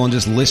usual and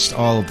just list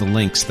all of the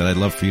links that I'd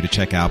love for you to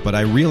check out, but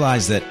I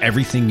realized that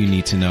everything you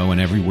need to know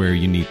and everywhere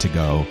you need to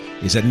go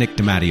is at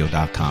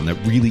nickdimatteo.com. That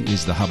really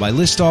is the hub. I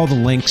list all the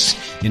links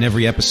in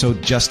every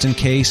episode just in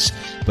case,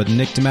 but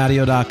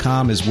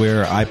nickdimatteo.com is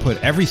where I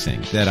put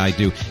everything that I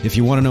do. If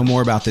you want to know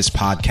more about this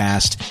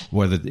podcast,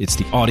 whether it's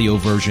the audio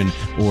version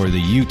or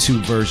the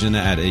YouTube version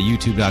at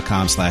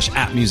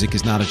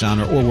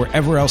youtube.com/@musicisnotagenre or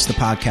wherever else the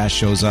podcast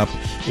shows up,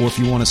 or if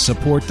you want to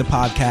support the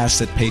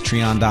podcast at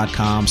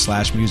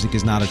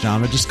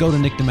patreon.com/musicisnotagenre, just go to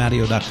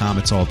nickdimatteo.com.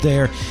 It's all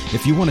there.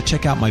 If you want to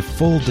check out my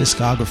full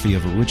discography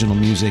of original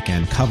music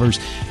and covers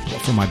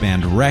for my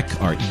band REC,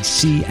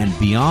 REC, and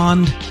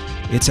beyond,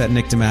 it's at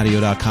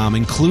nickdimatteo.com,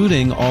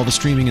 including all the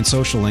streaming and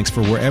social links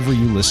for wherever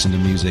you listen to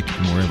music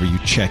and wherever you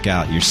check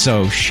out your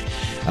soch.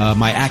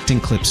 My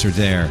acting clips are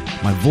there.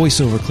 My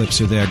voiceover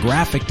clips are there.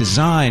 Graphic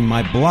design,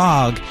 my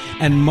blog,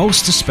 and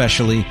most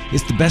especially,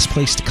 it's the best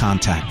place to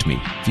contact me.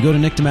 If you go to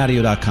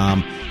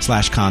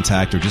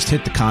nickdimatteo.com/contact or just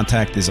hit the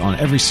contact is on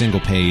every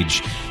single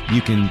page.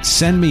 You can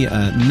send me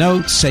a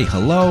note, say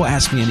hello,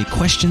 ask me any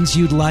questions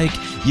you'd like.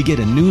 You get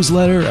a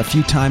newsletter a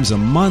few times a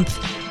month.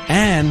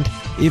 And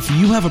if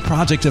you have a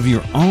project of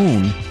your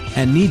own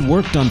and need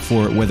work done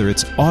for it, whether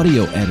it's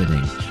audio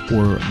editing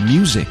or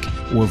music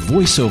or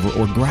voiceover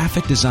or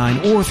graphic design,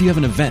 or if you have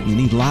an event and you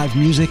need live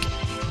music,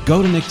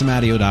 go to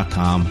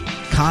nickdimatteo.com,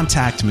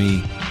 contact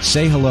me,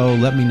 say hello,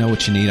 let me know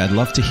what you need. I'd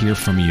love to hear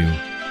from you.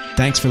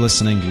 Thanks for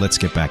listening. Let's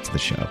get back to the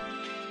show.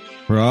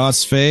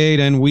 Crossfade,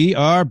 and we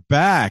are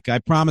back. I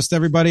promised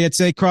everybody I'd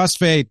say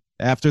crossfade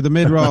after the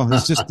mid-roll.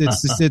 It's just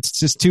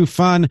too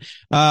fun.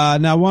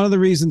 Now, one of the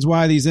reasons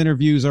why these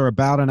interviews are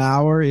about an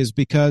hour is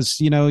because,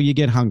 you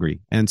get hungry.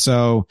 And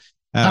so,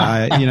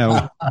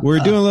 we're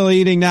doing a little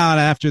eating now.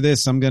 And after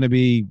this, I'm going to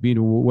be,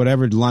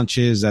 whatever lunch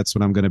is, that's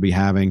what I'm going to be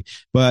having.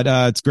 But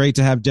it's great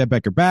to have Jed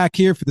Becker back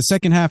here for the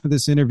second half of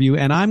this interview.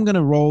 And I'm going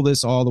to roll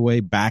this all the way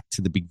back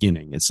to the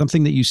beginning. It's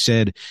something that you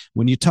said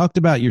when you talked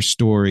about your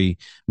story,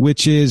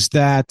 which is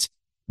that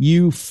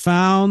you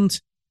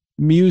found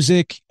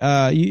music,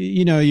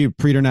 you're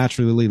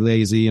preternaturally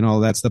lazy and all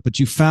that stuff, but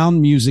you found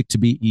music to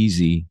be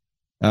easy,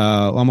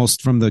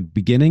 almost from the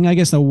beginning, I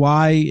guess. Now,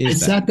 why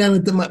is that? Sat down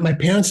with my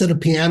parents had a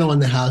piano in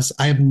the house.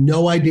 I have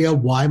no idea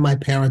why my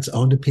parents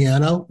owned a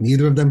piano.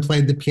 Neither of them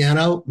played the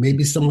piano.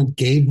 Maybe someone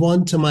gave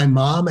one to my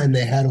mom and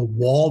they had a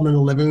wall in the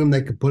living room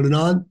they could put it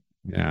on.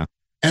 Yeah.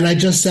 And I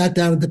just sat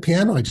down at the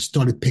piano. I just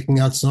started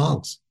picking out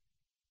songs.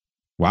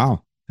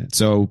 Wow.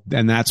 So,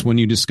 and that's when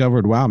you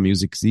discovered, wow,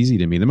 music's easy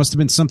to me. There must have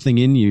been something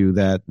in you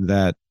that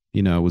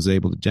was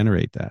able to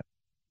generate that.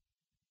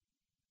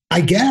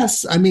 I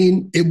guess. I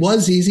mean, it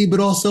was easy, but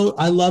also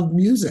I love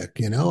music,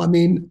 I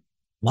mean,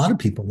 a lot of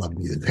people love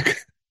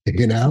music,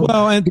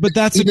 Well, but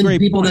that's even a great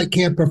people point. that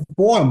can't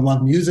perform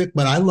love music,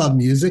 but I love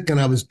music and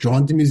I was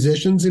drawn to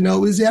musicians, it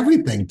was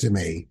everything to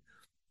me.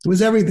 It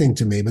was everything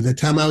to me. By the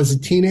time I was a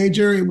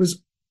teenager, it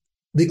was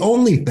the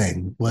only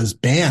thing was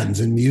bands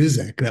and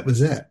music. That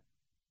was it.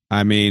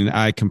 I mean,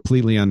 I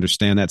completely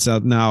understand that. So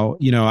now,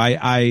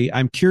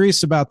 I'm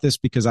curious about this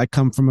because I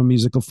come from a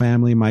musical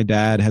family. My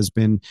dad has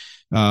been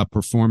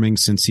performing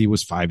since he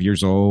was 5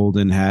 years old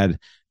and had,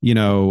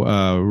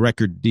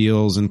 record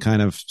deals and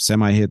kind of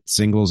semi-hit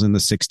singles in the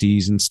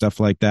 60s and stuff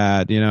like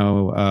that,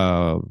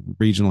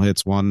 regional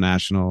hits, one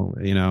national,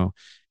 and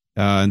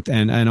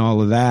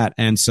all of that.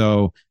 And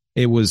so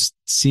it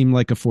seemed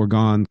like a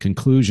foregone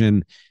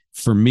conclusion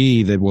for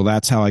me that, well,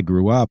 that's how I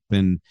grew up.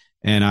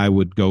 And I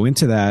would go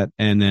into that.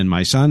 And then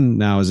my son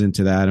now is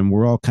into that. And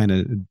we're all kind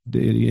of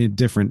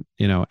different,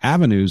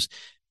 avenues.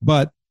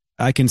 But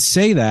I can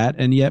say that.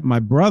 And yet my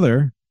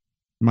brother,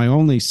 my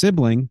only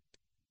sibling,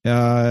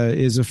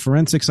 is a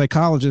forensic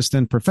psychologist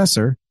and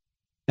professor.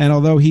 And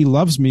although he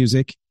loves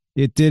music,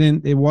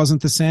 it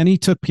wasn't the same. He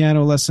took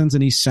piano lessons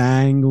and he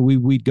sang.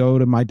 We'd go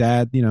to my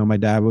dad, my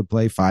dad would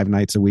play 5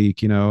 nights a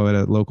week,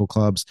 at local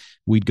clubs.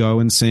 We'd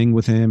go and sing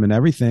with him and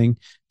everything.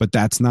 But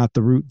that's not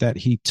the route that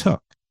he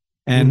took.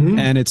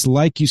 And it's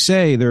like you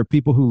say, there are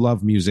people who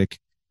love music,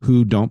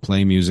 who don't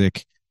play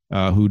music,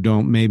 who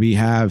don't maybe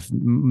have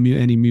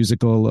any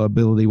musical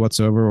ability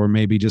whatsoever, or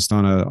maybe just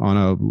on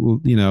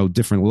a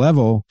different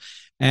level,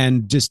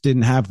 and just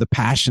didn't have the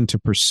passion to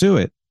pursue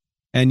it.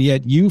 And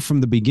yet you,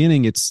 from the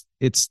beginning, it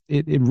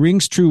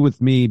rings true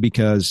with me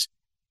because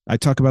I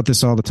talk about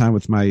this all the time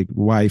with my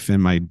wife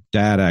and my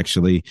dad.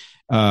 Actually,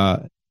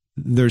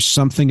 there's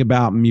something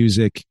about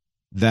music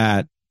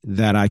that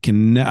I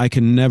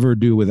can never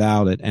do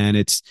without it. And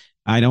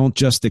I don't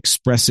just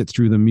express it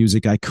through the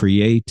music I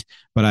create,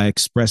 but I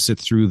express it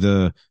through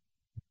the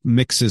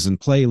mixes and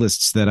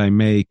playlists that I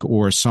make,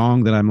 or a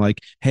song that I'm like,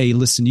 hey,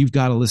 listen, you've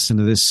got to listen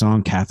to this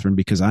song, Catherine,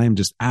 because I am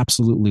just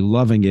absolutely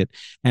loving it.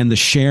 And the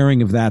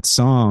sharing of that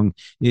song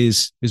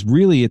is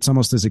really, it's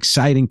almost as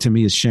exciting to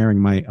me as sharing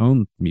my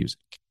own music.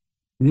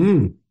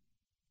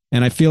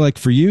 And I feel like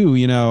for you,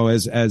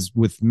 as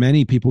with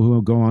many people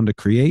who go on to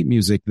create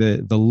music,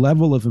 the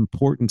level of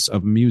importance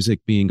of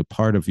music being a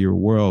part of your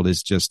world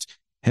is just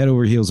head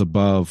over heels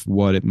above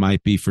what it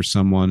might be for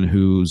someone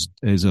who's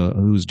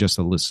just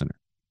a listener.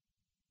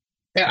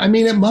 I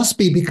mean, it must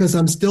be because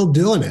I'm still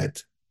doing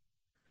it,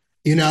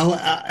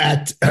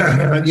 at,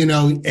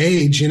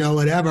 age,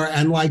 whatever.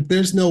 And like,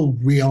 there's no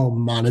real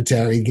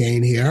monetary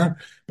gain here.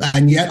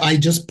 And yet I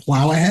just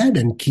plow ahead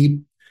and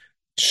keep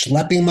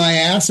schlepping my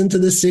ass into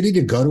the city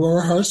to go to a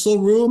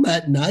rehearsal room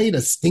at night,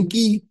 a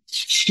stinky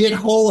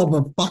shithole of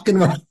a fucking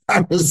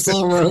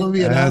rehearsal room,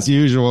 As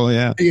usual,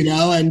 yeah.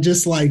 And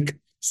just like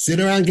sit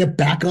around, get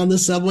back on the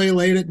subway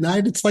late at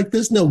night. It's like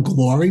there's no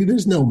glory,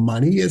 there's no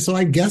money. So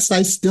I guess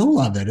I still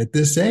love it at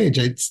this age.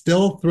 It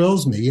still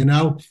thrills me,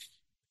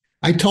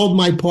 I told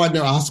my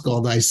partner,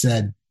 Oscar, I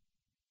said,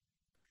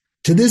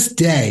 to this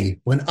day,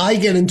 when I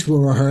get into a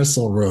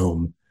rehearsal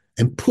room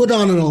and put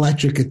on an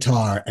electric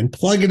guitar and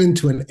plug it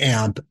into an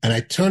amp and I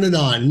turn it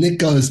on and it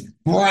goes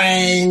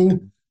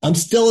bang, I'm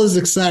still as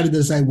excited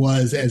as I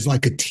was as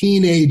like a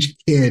teenage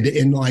kid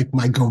in like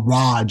my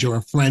garage or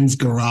a friend's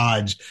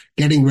garage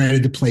getting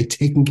ready to play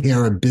Taking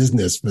Care of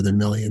Business for the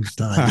millionth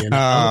time.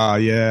 Oh,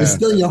 yeah. But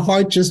still, your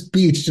heart just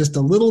beats just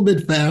a little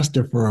bit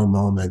faster for a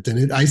moment.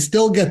 And I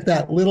still get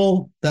that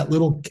little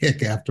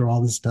kick after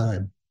all this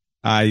time.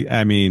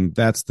 I mean,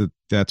 that's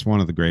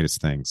one of the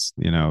greatest things,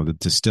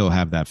 to still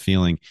have that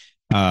feeling.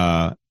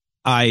 And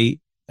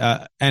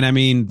I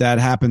mean, that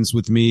happens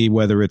with me,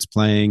 whether it's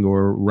playing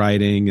or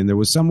writing. And there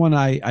was someone,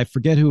 I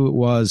forget who it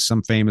was,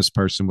 some famous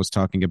person was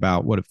talking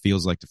about what it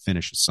feels like to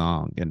finish a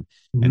song and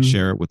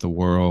share it with the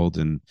world.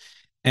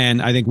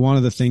 And I think one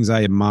of the things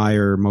I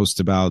admire most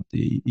about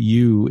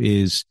you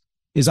is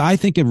I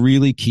think a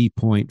really key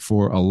point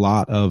for a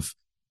lot of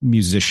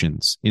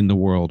musicians in the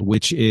world,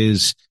 which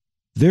is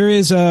there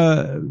is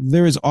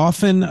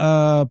often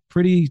a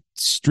pretty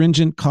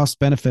stringent cost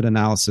benefit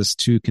analysis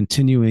to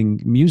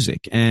continuing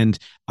music. And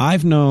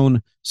I've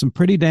known some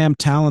pretty damn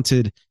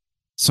talented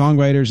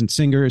songwriters and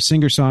singer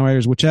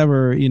songwriters,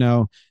 whichever,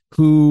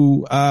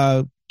 who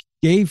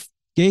gave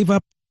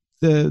up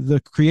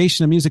the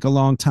creation of music a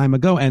long time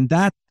ago. And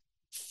that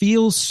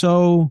feels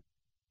so,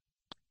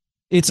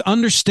 it's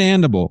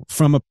understandable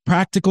from a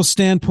practical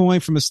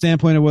standpoint, from a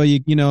standpoint of, well,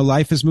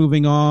 life is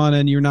moving on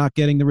and you're not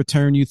getting the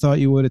return you thought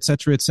you would, et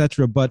cetera, et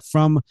cetera. But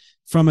from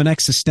an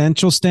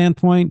existential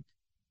standpoint,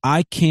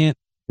 I can't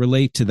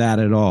relate to that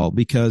at all,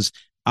 because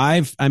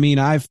I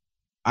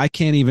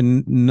can't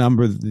even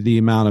number the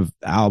amount of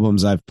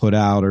albums I've put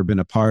out or been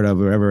a part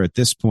of or ever at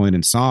this point,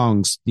 in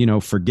songs,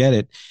 forget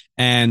it.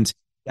 And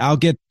I'll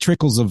get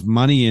trickles of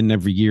money in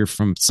every year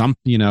from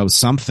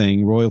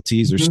something,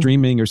 royalties or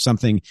streaming or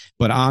something.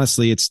 But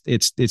honestly,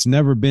 it's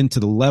never been to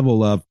the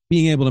level of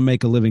being able to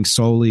make a living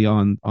solely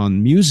on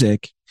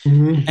music.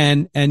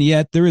 And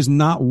yet there is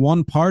not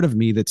one part of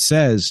me that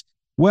says,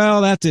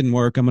 well, that didn't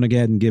work, I'm going to go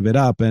ahead and give it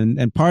up.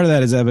 And part of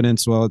that is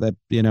evidence, well, that,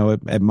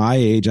 at my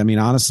age, I mean,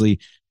 honestly,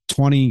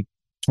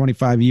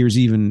 25 years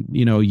even,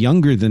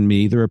 younger than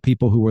me, there are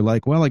people who were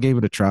like, well, I gave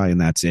it a try and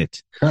that's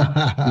it.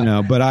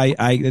 But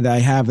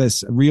I have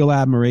this real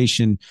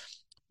admiration,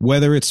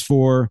 whether it's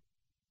for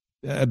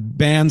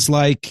bands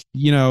like,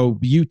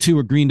 U2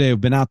 or Green Day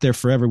have been out there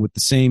forever with the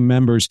same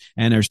members,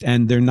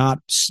 and they're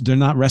not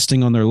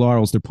resting on their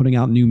laurels. They're putting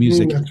out new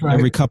music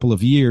every couple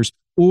of years,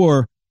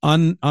 or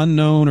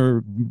unknown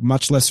or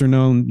much lesser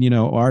known,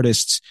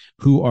 artists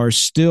who are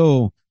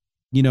still,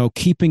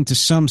 keeping to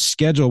some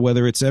schedule,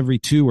 whether it's every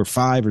 2 or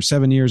 5 or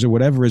 7 years or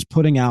whatever, is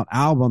putting out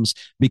albums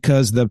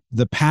because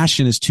the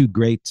passion is too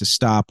great to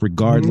stop,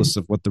 regardless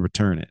of what the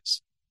return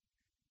is.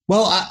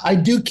 Well, I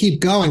do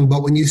keep going,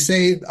 but when you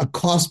say a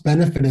cost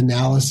benefit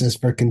analysis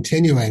for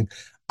continuing,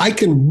 I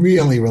can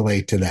really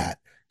relate to that,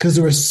 because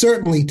there are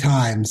certainly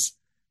times,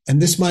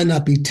 and this might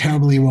not be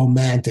terribly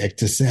romantic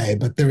to say,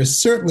 but there are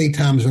certainly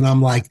times when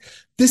I'm like,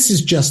 this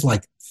is just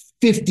like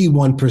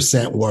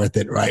 51% worth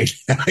it right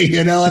now.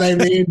 You know what I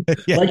mean?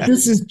 Yeah. Like,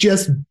 this is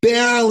just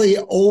barely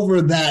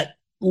over that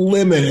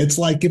limit. It's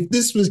like, if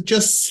this was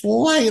just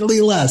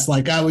slightly less,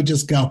 like, I would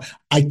just go,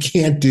 I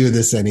can't do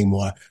this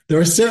anymore. There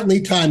are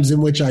certainly times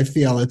in which I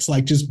feel it's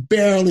like just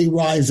barely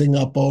rising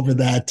up over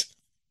that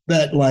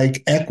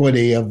like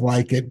equity of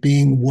like it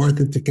being worth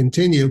it to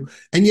continue.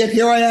 And yet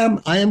here I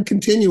am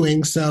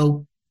continuing.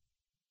 So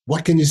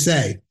what can you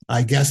say?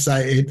 I guess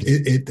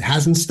it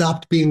hasn't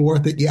stopped being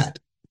worth it yet.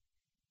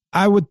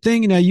 I would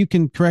think, you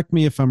can correct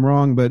me if I'm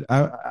wrong, but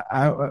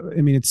I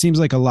mean, it seems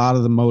like a lot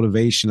of the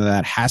motivation of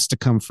that has to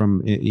come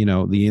from,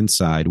 the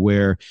inside,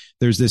 where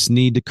there's this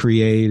need to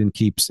create and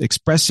keep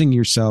expressing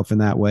yourself in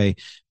that way.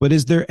 But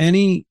is there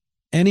any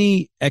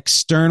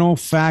external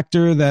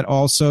factor that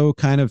also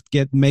kind of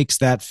makes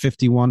that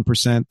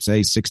 51%,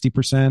 say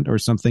 60% or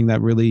something,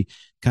 that really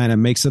kind of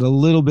makes it a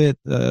little bit,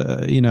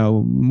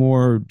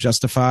 more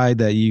justified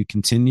that you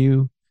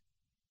continue?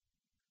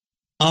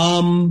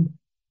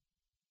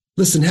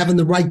 Listen, having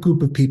the right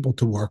group of people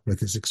to work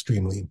with is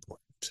extremely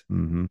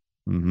important.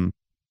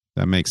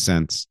 That makes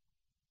sense.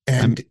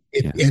 And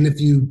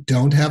if you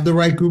don't have the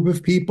right group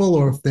of people,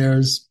 or if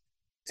there's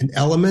an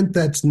element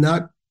that's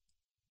not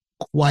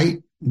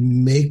quite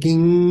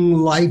making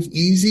life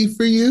easy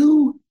for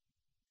you,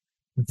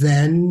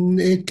 then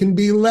it can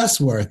be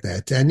less worth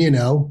it.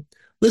 And,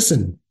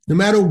 listen, no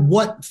matter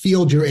what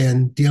field you're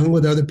in, dealing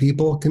with other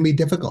people can be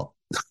difficult.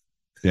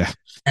 Yeah.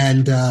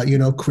 And,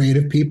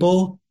 creative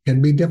people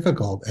can be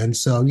difficult. And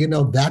so,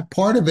 that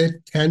part of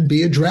it can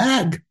be a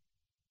drag.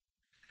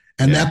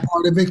 And that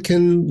part of it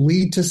can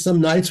lead to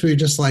some nights where you're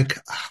just like,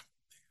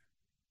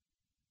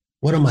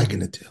 what am I going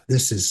to do?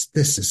 This is,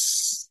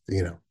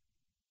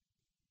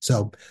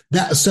 so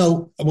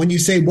when you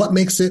say what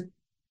makes it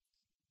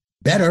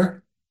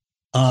better,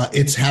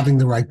 it's having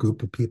the right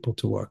group of people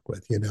to work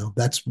with,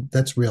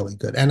 that's really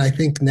good. And I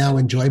think now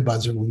in Joy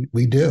Buzzer,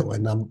 we do.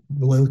 And I'm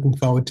really looking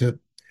forward to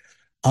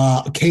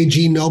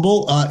KG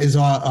Noble is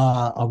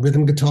a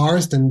rhythm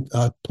guitarist and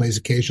plays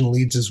occasional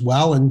leads as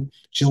well. And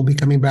she'll be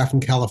coming back from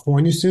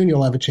California soon.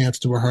 You'll have a chance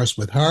to rehearse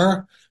with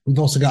her. We've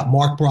also got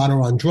Mark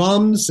Broder on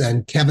drums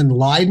and Kevin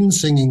Lydon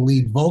singing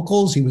lead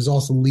vocals. He was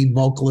also lead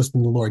vocalist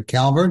in the Lord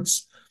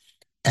Calverts.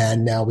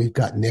 And now we've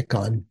got Nick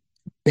on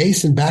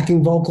bass and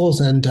backing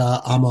vocals, and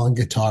I'm on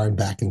guitar and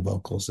backing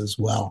vocals as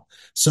well.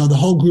 So the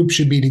whole group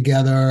should be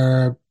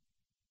together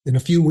in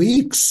a few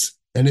weeks,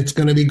 and it's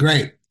going to be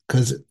great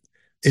because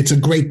it's a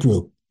great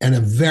group and a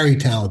very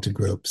talented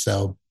group.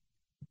 So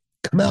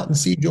come out and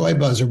see Joy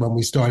Buzzer when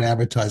we start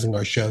advertising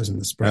our shows in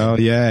the spring. Oh,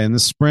 yeah. In the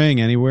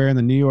spring, anywhere in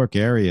the New York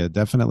area,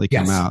 definitely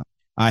come out.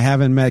 I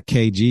haven't met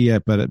KG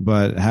yet,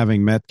 but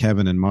having met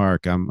Kevin and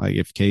Mark, I'm like,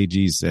 if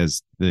KG's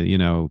as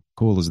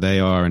cool as they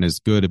are and as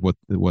good at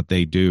what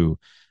they do,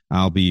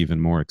 I'll be even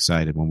more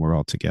excited when we're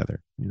all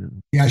together.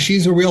 Yeah,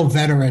 she's a real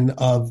veteran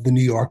of the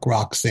New York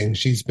rock scene.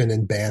 She's been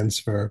in bands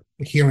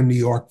here in New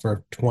York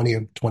for 20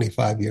 or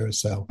 25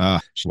 years. So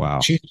wow,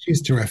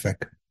 she's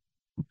terrific.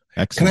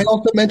 Excellent. Can I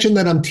also mention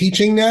that I'm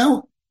teaching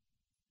now?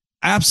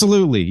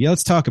 Absolutely. Yeah,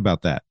 let's talk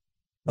about that.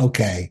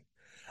 Okay.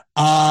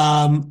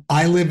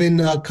 I live in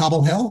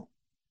Cobble Hill.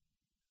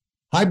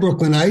 Hi,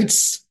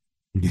 Brooklynites.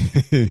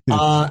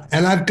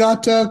 And I've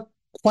got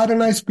quite a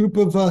nice group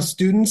of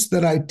students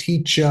that I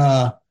teach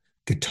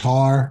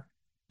guitar,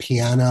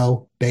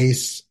 piano,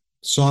 bass,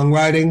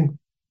 songwriting.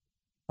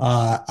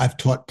 I've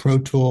taught Pro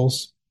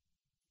Tools.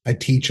 I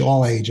teach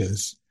all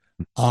ages.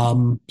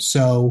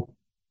 So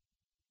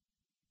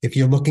if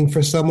you're looking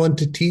for someone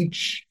to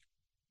teach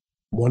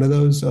one of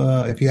those,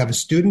 if you have a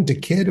student, a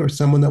kid, or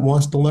someone that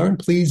wants to learn,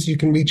 please, you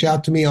can reach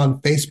out to me on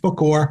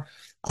Facebook, or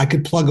I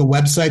could plug a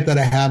website that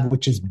I have,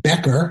 which is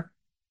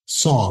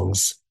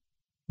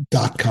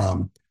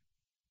BeckerSongs.com.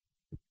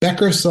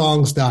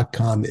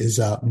 BeckerSongs.com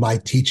is my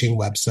teaching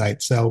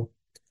website. So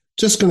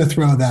just going to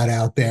throw that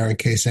out there in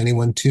case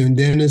anyone tuned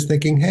in is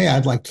thinking, hey,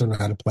 I'd like to learn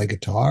how to play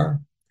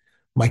guitar.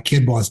 My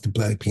kid wants to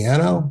play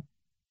piano.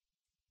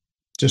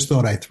 Just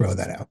thought I'd throw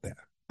that out there.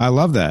 I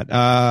love that.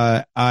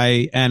 I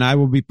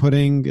will be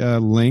putting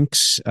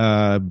links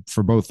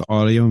for both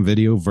audio and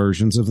video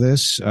versions of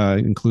this,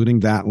 including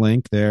that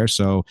link there.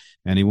 So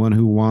anyone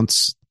who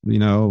wants, who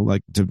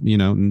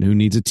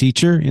needs a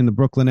teacher in the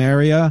Brooklyn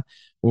area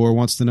or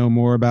wants to know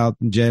more about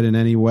Jed in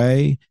any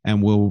way,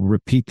 and we'll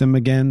repeat them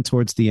again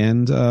towards the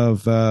end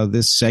of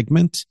this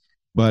segment.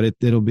 But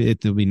it'll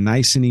be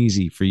nice and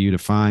easy for you to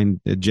find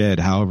Jed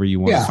however you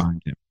want to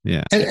find him.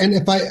 Yeah. And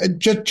if I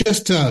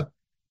just to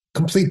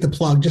complete the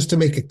plug, just to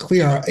make it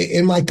clear,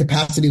 in my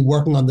capacity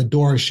working on the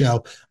Doors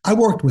show, I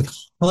worked with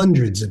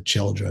hundreds of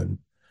children,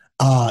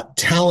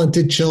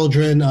 talented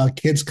children,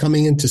 kids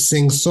coming in to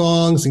sing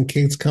songs and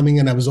kids coming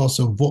in. I was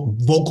also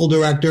vocal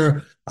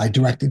director. I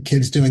directed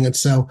kids doing it.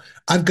 So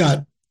I've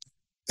got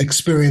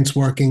experience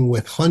working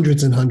with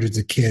hundreds and hundreds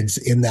of kids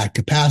in that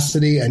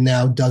capacity, and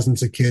now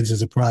dozens of kids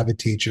as a private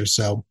teacher.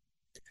 So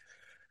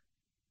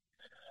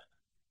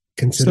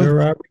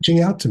consider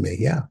reaching out to me.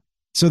 Yeah.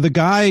 So the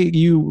guy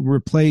you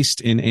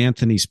replaced in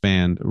Anthony's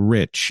band,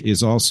 Rich,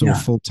 is also a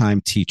full-time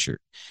teacher.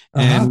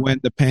 And when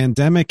the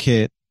pandemic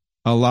hit,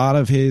 a lot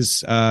of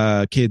his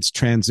kids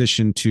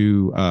transitioned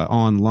to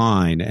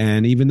online.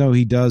 And even though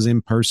he does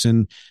in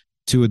person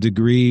to a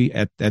degree,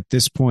 at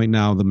this point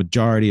now, the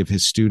majority of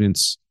his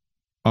students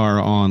are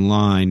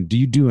online. Do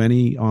you do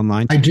any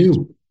online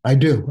teaching? I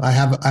do. I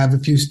have a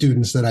few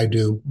students that I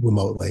do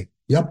remotely.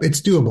 Yep,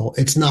 it's doable.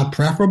 It's not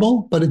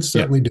preferable, but it's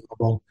certainly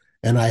doable.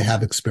 And I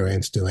have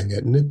experience doing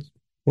it, and it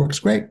works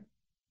great.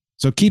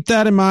 So keep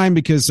that in mind,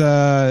 because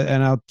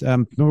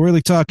I'm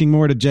really talking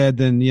more to Jed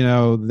than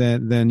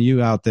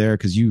you out there,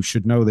 because you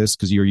should know this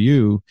because you're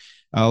you.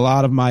 A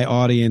lot of my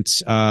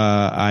audience,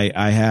 I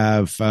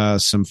have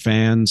some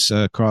fans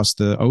across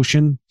the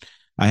ocean.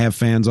 I have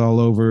fans all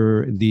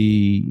over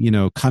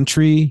the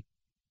country.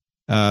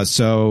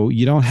 So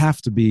you don't have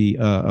to be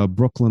a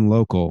Brooklyn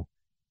local.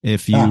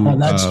 If you,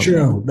 that's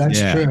true. That's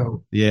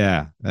true.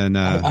 Yeah. And,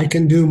 I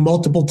can do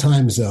multiple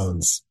time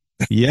zones.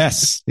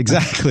 Yes,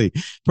 exactly.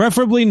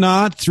 Preferably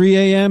not 3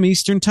 a.m.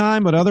 Eastern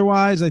time, but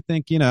otherwise I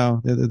think,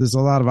 there's a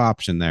lot of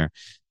option there.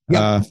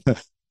 Yep.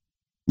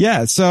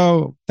 Yeah.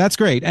 So that's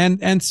great.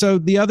 And so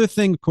the other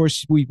thing, of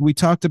course, we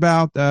talked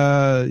about,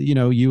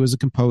 you as a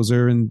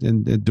composer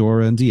and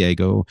Dora and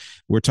Diego.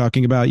 We're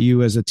talking about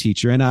you as a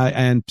teacher,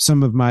 and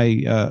some of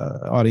my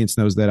audience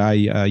knows that I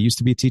used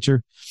to be a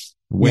teacher.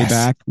 way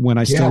back when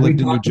I still lived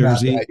in New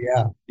Jersey.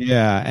 That,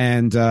 yeah.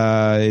 And,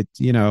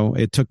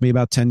 it took me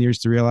about 10 years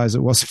to realize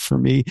it wasn't for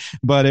me,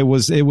 but it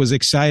was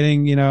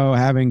exciting,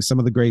 having some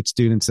of the great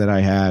students that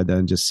I had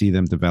and just see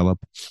them develop.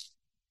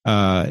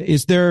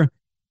 Is there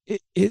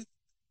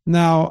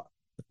now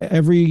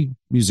every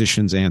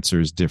musician's answer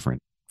is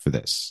different for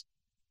this.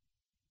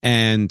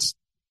 And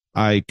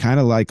I kind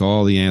of like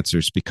all the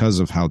answers because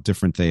of how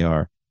different they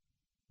are.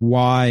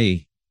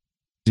 Why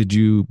did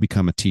you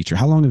become a teacher?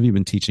 How long have you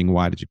been teaching?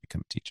 Why did you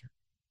become a teacher?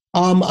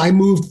 I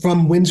moved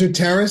from Windsor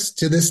Terrace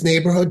to this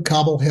neighborhood,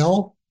 Cobble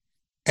Hill.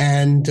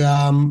 And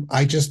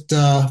I just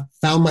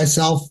found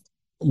myself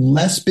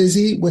less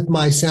busy with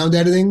my sound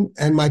editing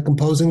and my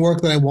composing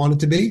work that I wanted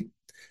to be.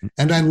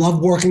 And I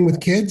love working with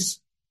kids.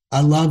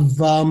 I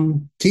love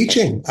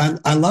teaching.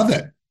 I love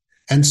it.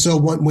 And so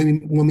when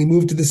we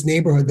moved to this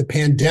neighborhood, the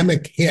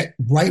pandemic hit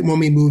right when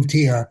we moved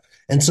here.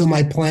 And so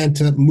my plan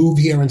to move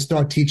here and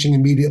start teaching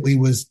immediately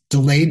was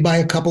delayed by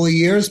a couple of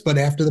years. But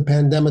after the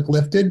pandemic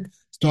lifted,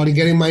 started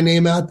getting my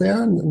name out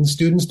there and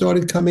students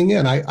started coming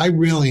in. I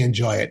really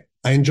enjoy it.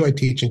 I enjoy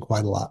teaching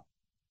quite a lot.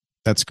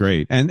 That's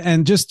great.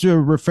 And just to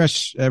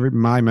refresh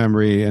my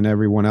memory and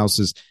everyone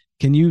else's,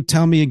 can you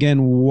tell me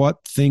again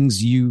what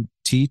things you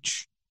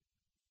teach?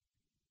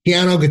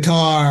 Piano,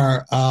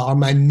 guitar are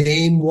my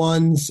main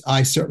ones.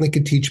 I certainly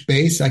could teach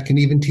bass. I can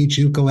even teach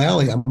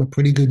ukulele. I'm a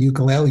pretty good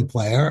ukulele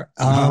player.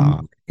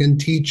 I can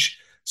teach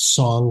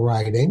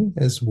songwriting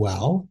as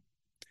well.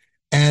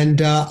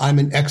 And I'm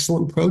an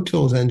excellent Pro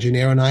Tools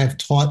engineer, and I have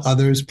taught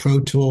others Pro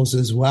Tools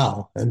as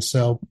well. And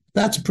so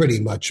that's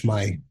pretty much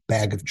my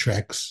bag of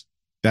tricks.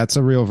 That's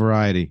a real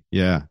variety.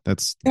 Yeah,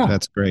 that's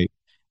great.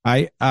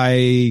 I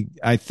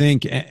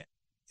think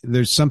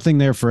there's something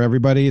there for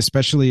everybody,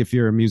 especially if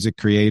you're a music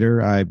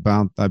creator. I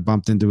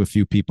bumped into a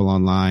few people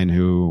online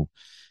who,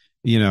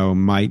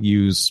 might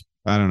use,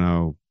 I don't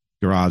know,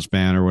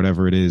 GarageBand or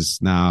whatever it is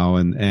now.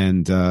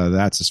 And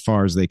that's as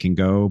far as they can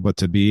go. But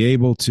to be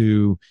able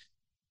to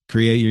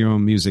create your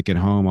own music at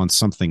home on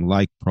something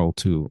like Pro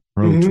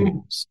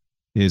Tools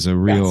is a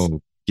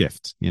real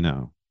gift,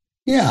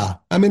 Yeah.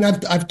 I mean,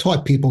 I've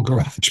taught people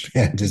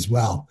GarageBand as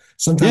well.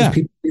 Sometimes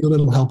people need a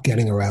little help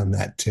getting around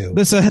that too.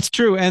 Listen, that's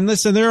true. And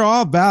listen, they're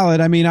all valid.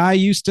 I mean, I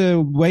used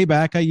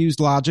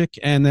Logic,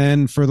 and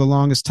then for the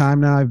longest time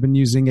now I've been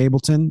using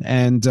Ableton.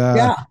 And,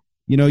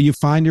 you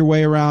find your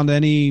way around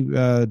any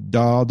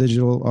DAW,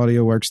 digital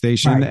audio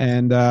workstation,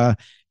 right,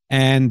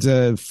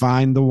 and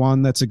find the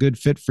one that's a good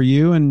fit for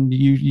you. And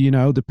you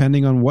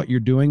depending on what you're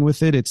doing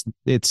with it,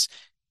 it's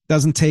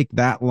doesn't take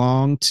that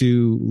long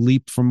to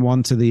leap from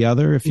one to the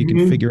other if you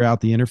can figure out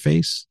the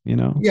interface,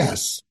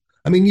 Yes.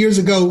 I mean, years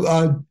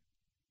ago,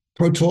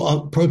 Pro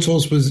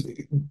Tools was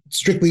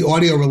strictly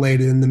audio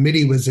related and the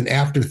MIDI was an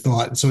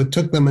afterthought. So it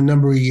took them a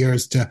number of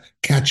years to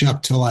catch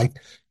up to like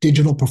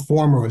Digital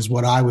Performer is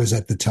what I was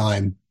at the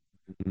time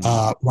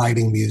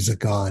writing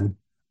music on.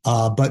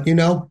 But,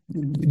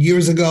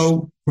 years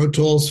ago, Pro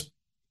Tools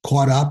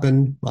caught up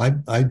and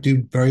I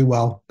do very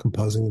well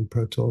composing in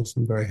Pro Tools.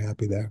 I'm very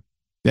happy there.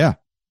 Yeah.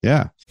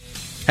 Yeah.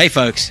 Hey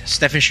folks,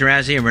 Stefan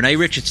Shirazi and Renee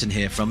Richardson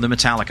here from the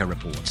Metallica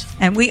Report.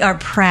 And we are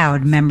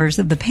proud members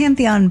of the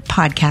Pantheon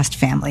podcast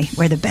family,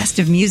 where the best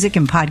of music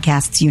and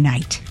podcasts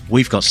unite.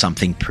 We've got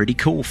something pretty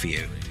cool for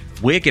you.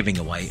 We're giving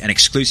away an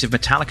exclusive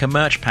Metallica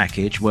merch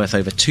package worth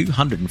over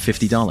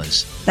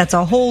 $250. That's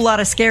a whole lot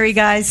of Scary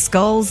Guys,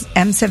 skulls,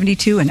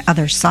 M72, and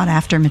other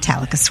sought-after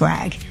Metallica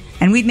swag.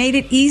 And we've made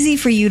it easy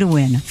for you to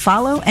win.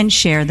 Follow and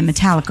share the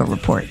Metallica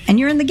Report, and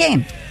you're in the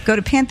game. Go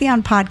to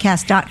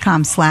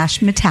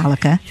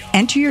pantheonpodcast.com/Metallica,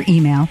 enter your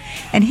email,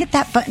 and hit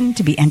that button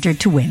to be entered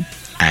to win.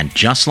 And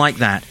just like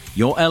that,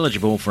 you're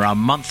eligible for our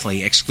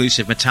monthly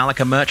exclusive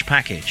Metallica merch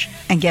package.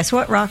 And guess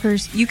what,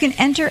 rockers? You can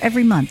enter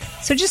every month,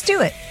 so just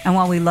do it. And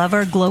while we love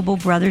our global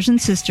brothers and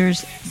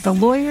sisters, the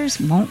lawyers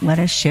won't let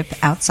us ship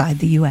outside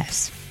the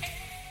U.S.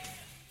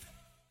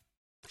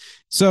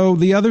 So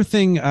the other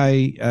thing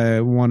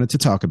I wanted to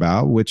talk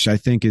about, which I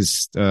think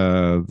is,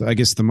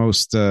 the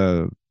most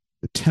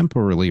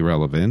temporally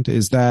relevant,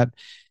 is that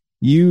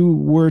you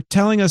were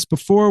telling us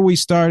before we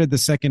started the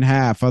second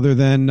half, other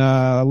than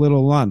a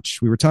little lunch,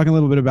 we were talking a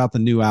little bit about the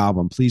new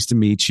album, Pleased to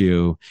Meet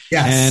You.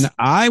 Yes. And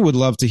I would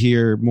love to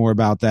hear more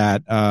about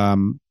that. I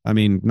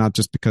mean, not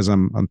just because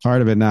I'm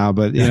part of it now,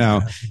 but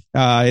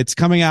it's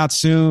coming out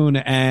soon,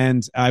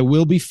 and I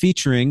will be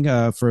featuring,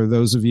 for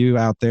those of you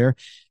out there,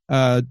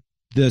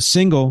 the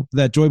single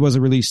that Joy Buzzer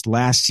released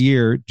last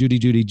year, Judy,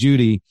 Judy,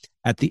 Judy,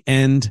 at the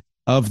end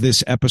of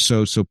this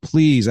episode. So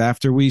please,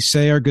 after we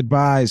say our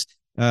goodbyes,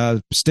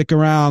 stick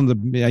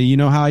around. You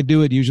know how I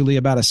do it. Usually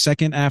about a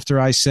second after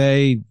I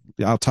say,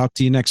 I'll talk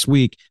to you next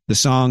week, the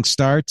song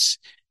starts.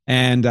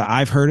 And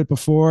I've heard it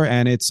before,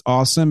 and it's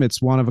awesome.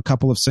 It's one of a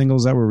couple of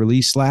singles that were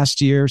released last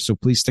year. So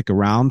please stick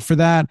around for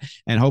that.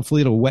 And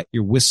hopefully it'll wet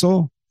your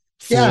whistle.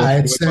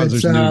 It's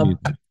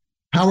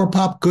power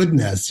pop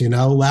goodness,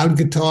 loud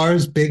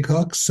guitars, big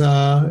hooks.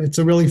 It's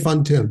a really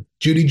fun tune.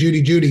 Judy,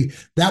 Judy, Judy.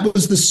 That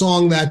was the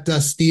song that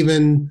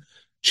Stephen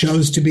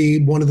chose to be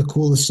one of the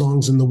coolest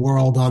songs in the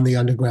world on the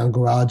Underground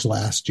Garage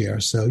last year.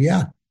 So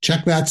yeah,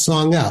 check that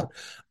song out.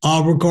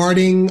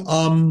 Regarding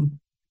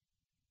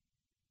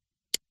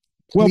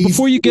well,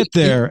 before you get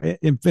there,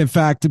 in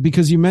fact,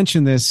 because you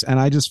mentioned this, and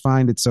I just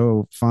find it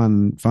so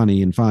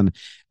funny and fun.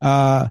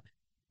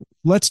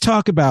 Let's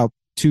talk about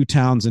Two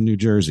Towns in New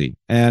Jersey.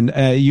 And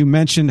you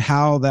mentioned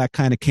how that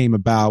kind of came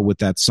about with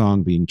that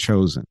song being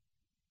chosen.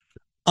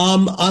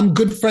 I'm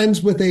good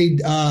friends with a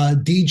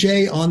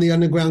DJ on the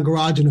Underground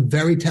Garage and a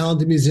very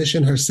talented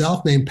musician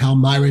herself named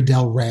Palmyra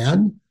Del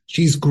Ran.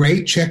 She's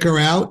great. Check her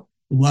out.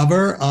 Love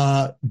her.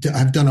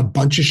 I've done a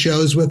bunch of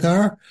shows with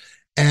her.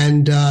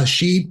 And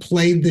she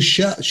played the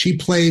show. She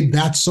played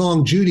that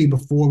song, Judy,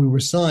 before we were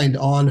signed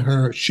on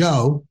her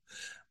show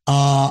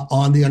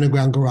on the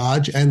Underground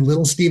Garage. And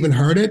little Steven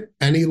heard it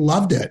and he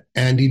loved it.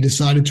 And he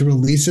decided to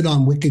release it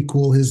on Wicked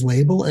Cool, his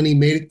label. And he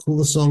made it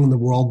coolest song in the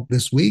world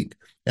this week.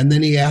 And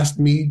then he asked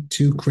me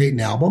to create an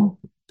album,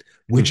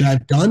 which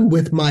I've done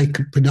with my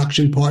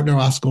production partner,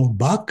 Osgold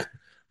Buck.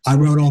 I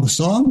wrote all the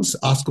songs.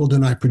 Osgold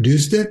and I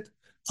produced it.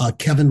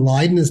 Kevin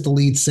Lydon is the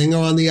lead singer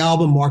on the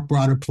album. Mark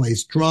Broder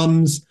plays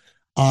drums.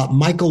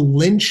 Michael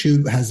Lynch,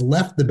 who has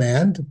left the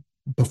band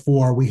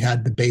before we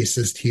had the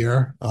bassist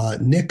here,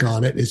 Nick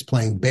on it, is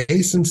playing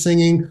bass and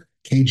singing.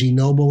 KG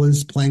Noble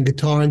is playing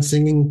guitar and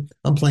singing.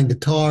 I'm playing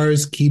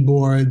guitars,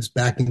 keyboards,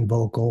 backing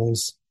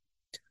vocals,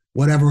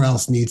 whatever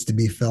else needs to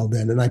be filled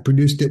in. And I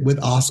produced it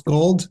with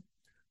Osgold,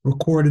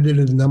 recorded it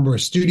at a number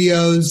of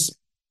studios.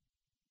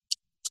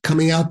 It's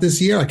coming out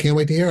this year. I can't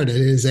wait to hear it. It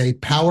is a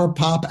power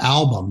pop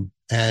album.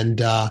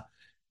 And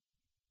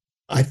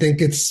I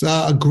think it's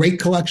a great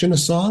collection of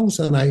songs,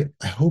 and I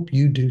hope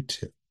you do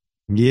too.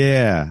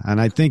 Yeah, and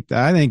I think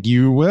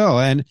you will.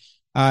 And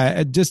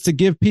just to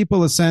give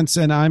people a sense,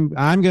 and I'm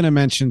going to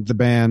mention the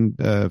band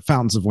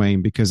Fountains of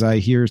Wayne because I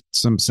hear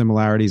some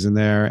similarities in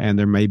there, and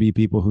there may be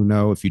people who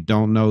know. If you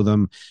don't know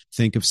them,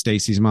 think of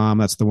Stacy's Mom.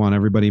 That's the one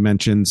everybody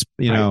mentions.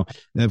 You know,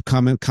 it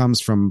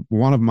comes from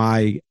one of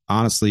my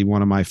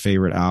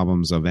favorite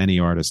albums of any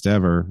artist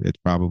ever. It's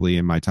probably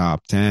in my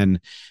top 10.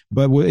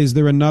 But is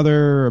there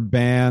another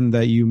band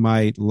that you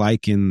might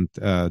liken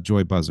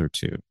Joy Buzzer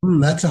to?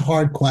 That's a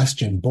hard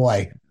question,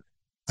 boy.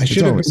 I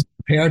should have been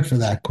prepared for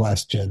that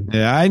question.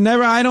 Yeah, I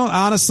don't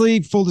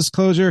honestly, full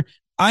disclosure,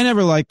 I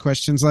never like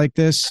questions like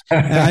this.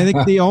 And I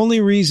think the only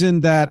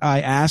reason that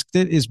I asked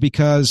it is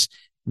because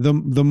the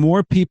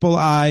more people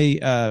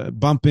I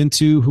bump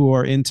into who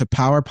are into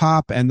power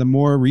pop and the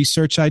more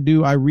research I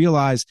do, I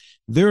realize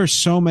there are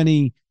so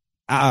many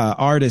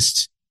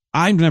artists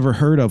I've never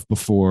heard of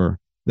before,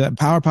 that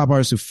power pop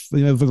artists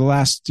who, over the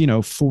last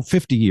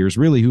 50 years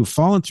really, who've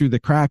fallen through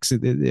the cracks.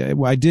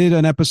 I did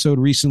an episode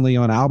recently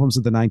on albums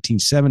of the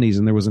 1970s,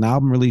 and there was an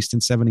album released in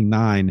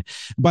 79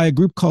 by a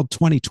group called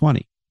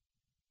 2020.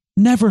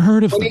 Never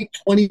heard of them.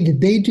 2020,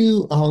 did they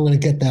do, I'm going to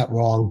get that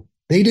wrong.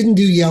 They didn't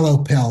do Yellow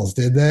Pills,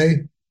 did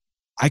they?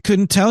 I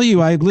couldn't tell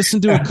you. I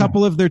listened to a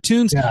couple of their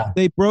tunes. Yeah.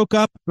 They broke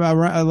up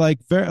like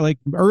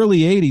early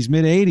 80s,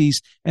 mid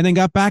 80s, and then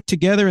got back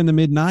together in the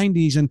mid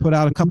 90s and put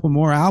out a couple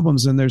more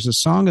albums. And there's a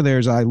song of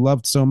theirs I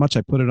loved so much,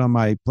 I put it on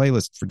my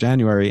playlist for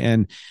January.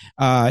 And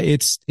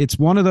it's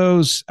one of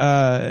those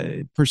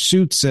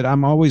pursuits that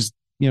I'm always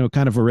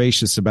kind of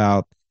voracious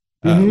about.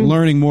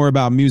 Learning more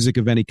about music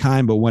of any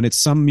kind, but when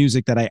it's some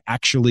music that I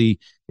actually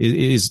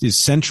is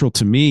central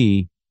to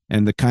me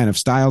and the kind of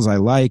styles I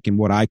like and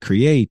what I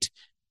create,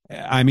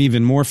 I'm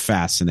even more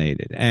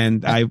fascinated.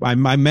 And I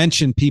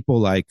mentioned people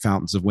like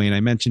Fountains of Wayne. I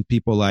mentioned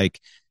people like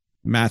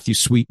Matthew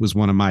Sweet was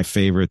one of my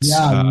favorites.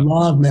 Yeah, I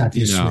love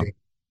Matthew Sweet.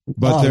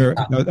 But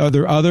are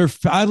there other?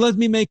 Let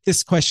me make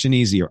this question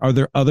easier. Are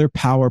there other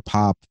power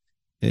pop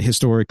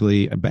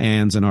historically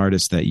bands and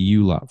artists that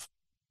you love?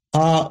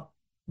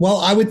 Well,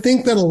 I would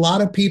think that a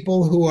lot of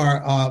people who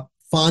are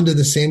fond of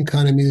the same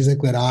kind of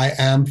music that I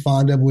am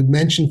fond of would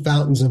mention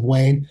Fountains of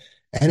Wayne.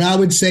 And I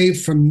would say,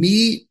 from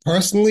me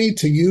personally,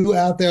 to you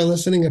out there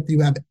listening, if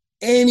you have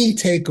any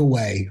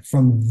takeaway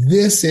from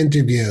this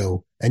interview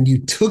and you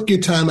took your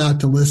time out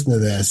to listen to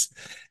this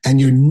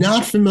and you're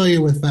not familiar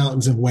with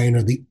Fountains of Wayne,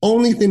 or the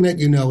only thing that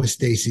you know is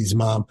Stacy's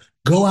Mom,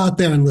 go out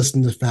there and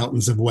listen to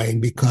Fountains of Wayne,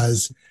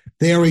 because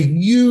they are a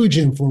huge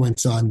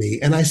influence on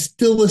me. And I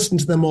still listen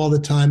to them all the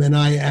time. And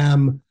I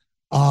am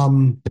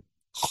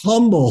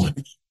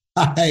humbled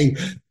by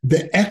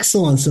the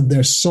excellence of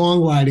their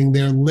songwriting,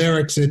 their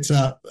lyrics. It's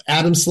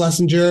Adam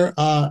Schlesinger,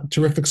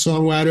 terrific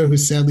songwriter who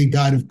sadly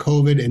died of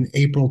COVID in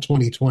April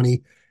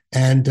 2020,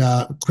 and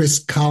Chris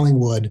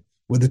Collingwood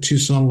were the two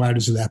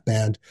songwriters of that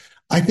band.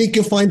 I think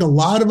you'll find a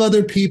lot of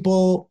other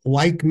people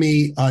like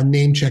me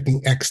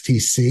name-checking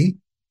XTC,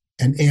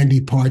 and Andy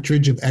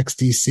Partridge of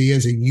XTC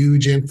as a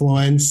huge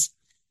influence.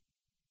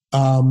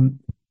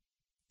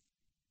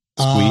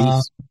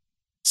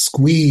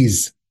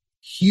 Squeeze.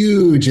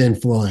 Huge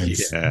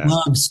influence. Yeah.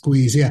 Love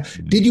Squeeze. Yeah.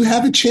 Did you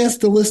have a chance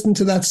to listen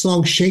to that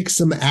song Shake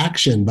Some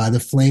Action by the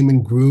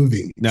Flamin'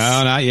 Groovies?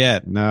 No, not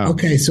yet. No.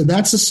 Okay, so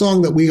that's a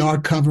song that we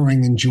are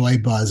covering in Joy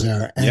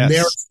Buzzer. And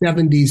they're a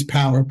 70s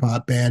power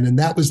pop band, and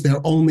that was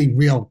their only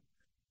real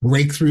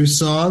breakthrough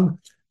song.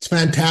 It's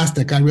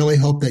fantastic. I really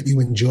hope that you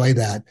enjoy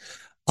that.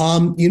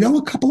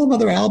 A couple of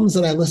other albums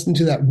that I listened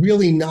to that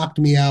really knocked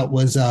me out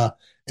was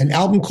an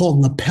album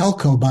called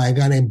Lapelco by a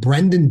guy named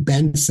Brendan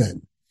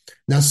Benson.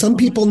 Now, some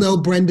people know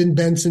Brendan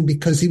Benson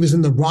because he was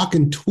in the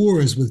Rockin'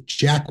 Tours with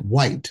Jack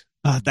White.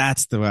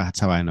 That's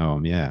how I know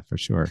him. Yeah, for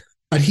sure.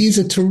 But he's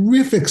a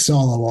terrific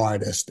solo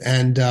artist.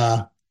 And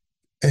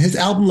his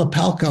album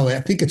Lapelco, I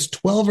think it's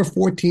 12 or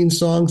 14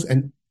 songs,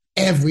 and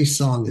every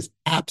song is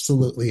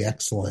absolutely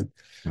excellent.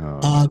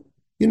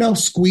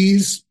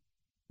 Squeeze,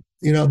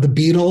 the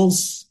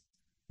Beatles.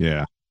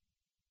 Yeah.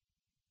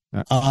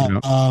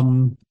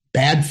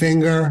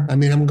 Badfinger. I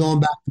mean, I'm going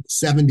back to the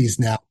 70s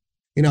now.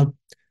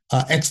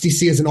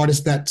 XTC is an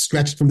artist that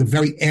stretched from the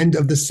very end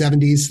of the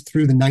 70s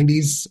through the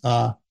 90s.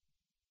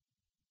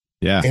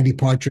 Andy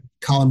Partridge,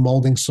 Colin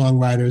Moulding,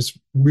 songwriters,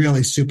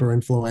 really super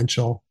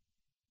influential.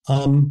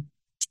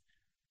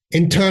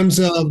 In terms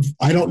of,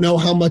 I don't know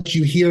how much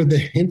you hear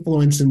the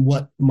influence in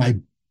what my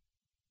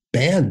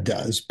band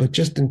does, but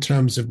just in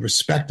terms of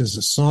respect as a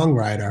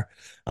songwriter,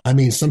 I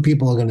mean, some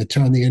people are going to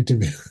turn the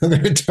interview, they're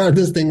going to turn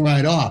this thing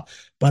right off.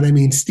 But I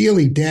mean,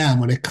 Steely Dan,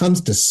 when it comes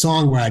to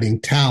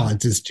songwriting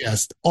talent, is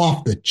just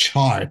off the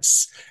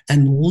charts.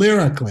 And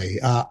lyrically,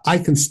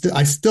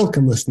 I still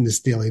can listen to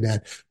Steely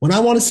Dan. When I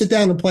want to sit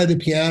down and play the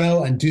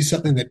piano and do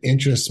something that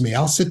interests me,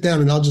 I'll sit down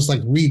and I'll just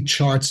read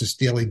charts of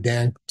Steely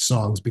Dan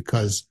songs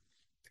because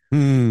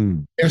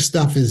their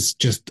stuff is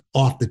just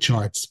off the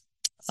charts.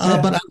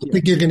 But I don't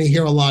think you're going to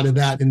hear a lot of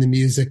that in the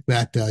music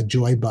that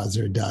Joy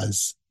Buzzer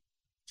does.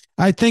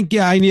 I think,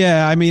 I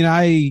mean,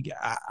 I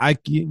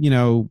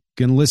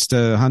can list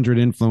 100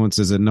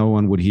 influences that no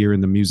one would hear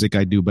in the music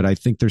I do, but I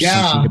think there's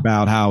something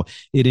about how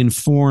it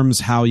informs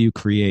how you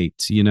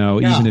create,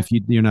 even if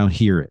you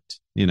hear it,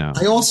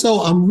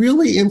 I'm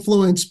really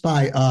influenced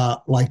by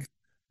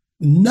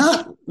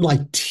not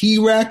like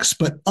T-Rex,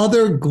 but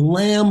other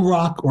glam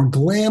rock or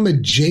glam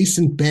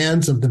adjacent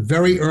bands of the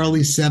very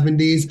early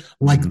 70s,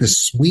 like The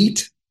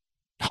Sweet.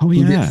 Oh,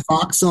 yeah.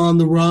 Fox on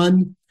the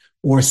Run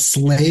or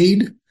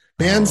Slade.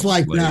 Bands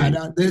like Slade.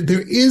 That.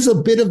 There is a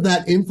bit of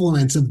that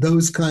influence of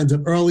those kinds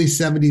of early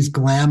 70s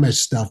glamish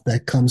stuff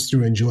that comes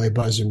through in Joy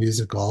Buzzer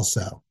music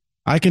also.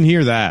 I can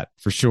hear that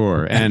for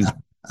sure. And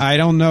I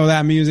don't know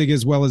that music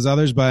as well as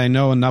others, but I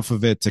know enough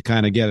of it to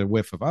kind of get a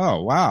whiff of,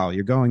 oh, wow,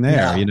 you're going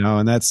there,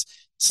 and that's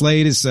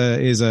Slade is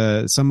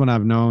someone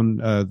I've known,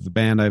 the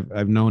band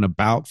I've known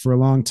about for a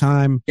long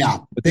time. Yeah.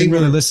 But didn't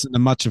really listen to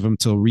much of them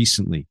till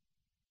recently.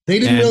 They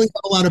didn't really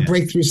have a lot of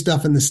breakthrough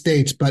stuff in the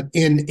States, but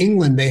in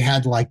England, they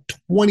had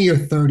 20 or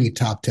 30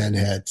 top 10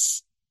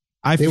 hits.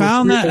 I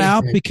found that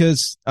out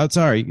because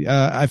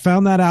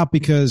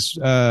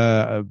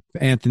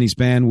Anthony's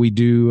band, we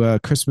do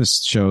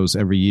Christmas shows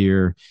every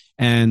year.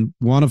 And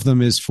one of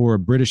them is for a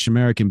British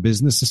American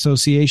Business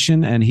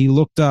Association. And he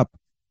looked up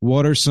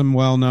what are some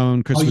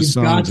well-known Christmas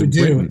songs. Got to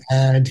do.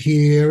 And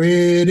here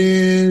it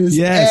is.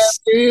 Yes.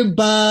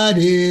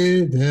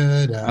 Everybody.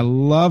 Da, da. I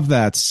love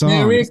that song.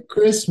 Merry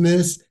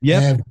Christmas.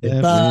 Yep.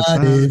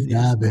 Everybody's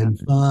having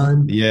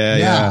fun.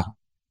 Yeah.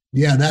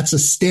 Yeah, that's a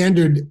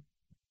standard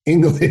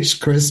English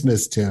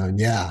Christmas tune.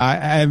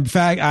 Yeah. In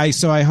fact,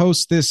 I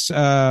host this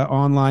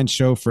online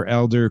show for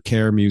elder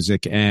care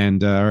music,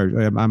 and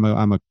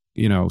I'm a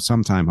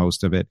sometime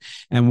host of it.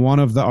 And one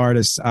of the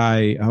artists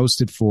I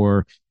hosted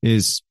for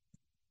is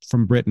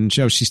from Britain.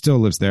 She still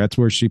lives there. That's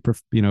where she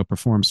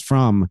performs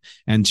from.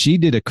 And she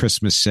did a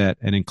Christmas set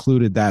and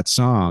included that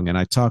song. And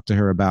I talked to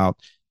her about,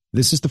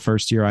 this is the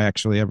first year I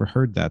actually ever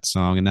heard that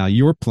song, and now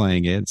you're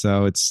playing it.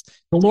 So it's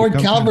the Lord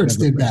Calvert's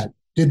did that.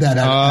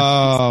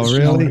 Oh,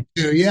 really?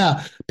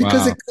 Yeah,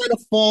 because it kind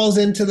of falls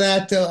into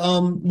that.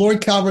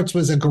 Lord Calvert's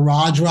was a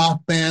garage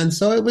rock band,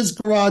 so it was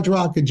garage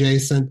rock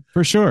adjacent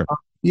for sure.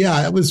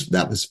 That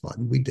was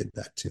fun. We did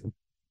that too.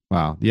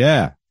 Wow,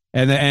 yeah,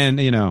 and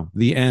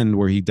the end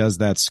where he does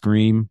that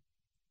scream.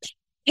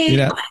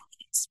 Yeah,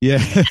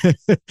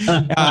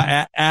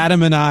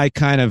 Adam and I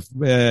kind of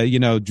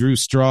drew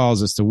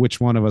straws as to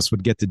which one of us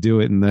would get to do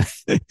it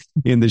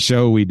in the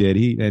show we did.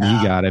 He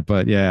got it,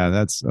 but yeah,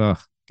 that's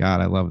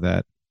God, I love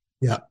that.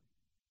 Yeah.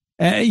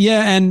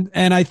 And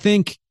I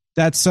think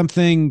that's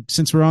something,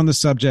 since we're on the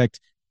subject,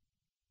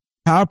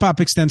 power pop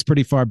extends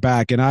pretty far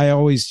back. And I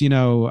always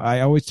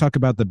talk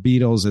about the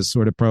Beatles as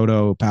sort of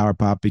proto power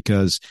pop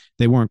because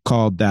they weren't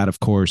called that,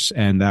 of course.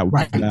 And that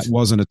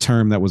wasn't a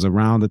term that was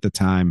around at the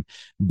time.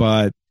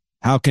 But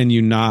how can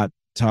you not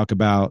talk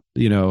about,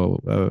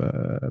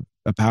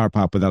 a power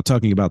pop without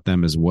talking about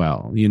them as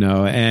well,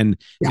 and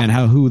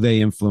who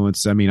they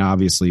influence. I mean,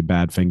 obviously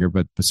Badfinger,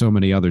 but so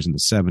many others in the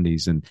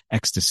 70s, and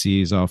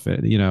Ecstasy is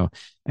often,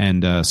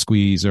 and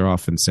Squeeze are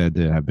often said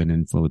to have been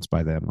influenced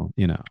by them,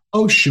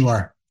 Oh,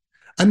 sure.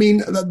 I mean,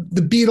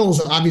 the Beatles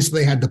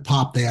obviously had the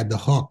pop, they had the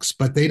hooks,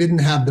 but they didn't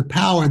have the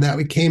power that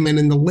we came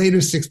in the later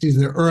 60s,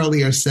 the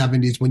earlier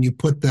 70s, when you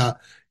put the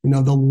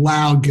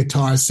loud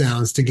guitar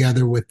sounds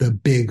together with the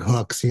big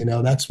hooks.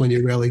 That's when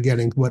you're really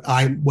getting what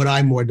I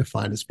more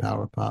define as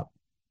power pop.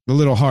 A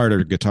little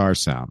harder guitar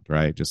sound,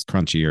 right? Just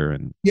crunchier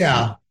and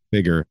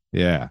bigger.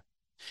 Yeah.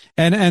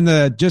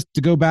 And just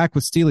to go back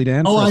with Steely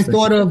Dan. Oh, I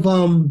thought of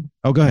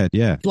Oh, go ahead.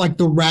 Yeah. like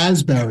the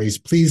Raspberries,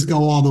 Please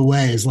Go All the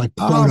Way is like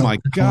Oh my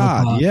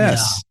God.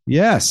 Yes.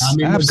 Yeah. Yes. I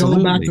mean, absolutely.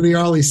 we're going back to the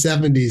early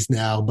 70s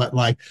now, but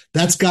like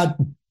that's got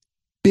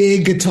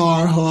big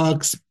guitar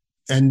hooks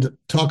and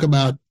talk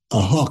about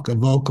a hook, a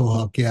vocal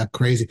hook. Yeah,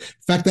 crazy.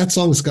 In fact, that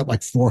song's got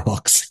like 4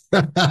 hooks.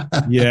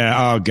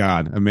 Yeah. Oh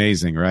God.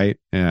 Amazing, right?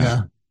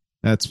 Yeah.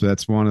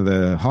 That's one of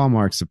the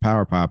hallmarks of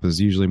power pop is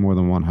usually more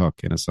than one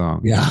hook in a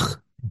song. Yeah.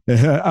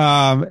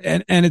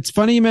 And it's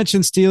funny you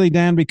mentioned Steely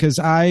Dan because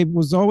I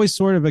was always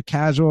sort of a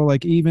casual,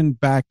 like even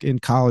back in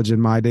college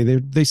in my day,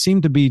 they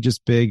seem to be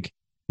just big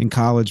in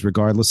college,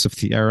 regardless of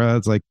the era.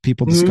 It's like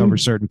people discover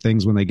certain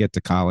things when they get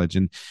to college.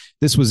 And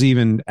this was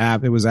even,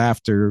 it was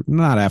after,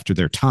 not after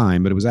their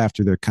time, but it was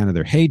after their kind of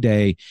their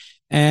heyday.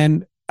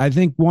 And I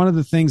think one of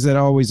the things that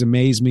always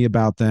amazed me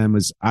about them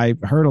is I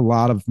heard a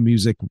lot of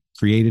music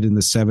created in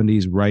the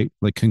 70s, right?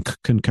 Like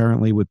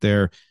concurrently with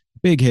their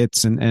big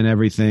hits and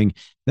everything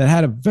that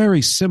had a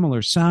very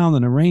similar sound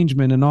and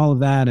arrangement and all of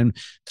that and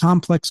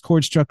complex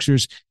chord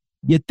structures.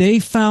 Yet they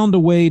found a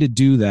way to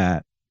do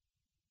that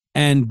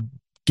and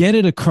get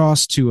it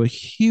across to a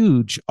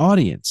huge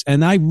audience.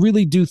 And I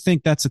really do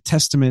think that's a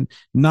testament,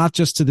 not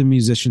just to the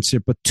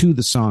musicianship, but to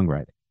the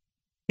songwriting.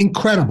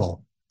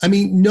 Incredible. I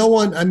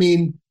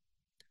mean,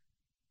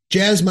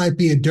 jazz might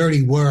be a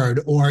dirty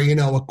word or,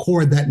 a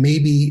chord that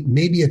maybe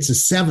it's a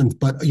 7th,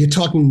 but you're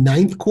talking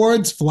 9th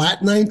chords,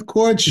 flat 9th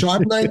chords,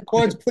 sharp 9th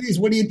chords. Please,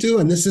 what are you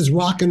doing? This is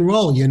rock and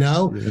roll, Yeah,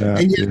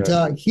 and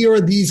yet here are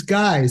these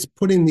guys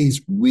putting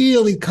these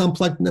really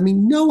complex,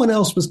 no one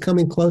else was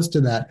coming close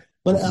to that.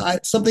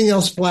 But something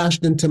else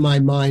flashed into my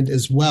mind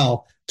as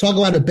well. Talk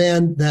about a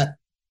band that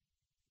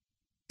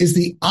is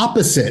the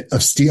opposite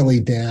of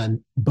Steely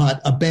Dan, but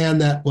a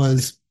band that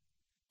was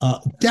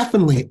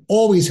definitely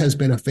always has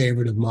been a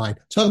favorite of mine.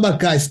 Talk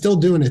about guys still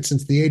doing it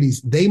since the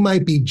 80s. They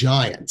Might Be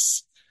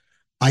Giants,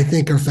 I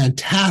think, are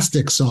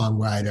fantastic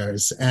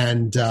songwriters.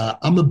 And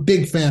I'm a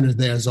big fan of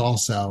theirs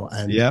also.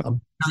 And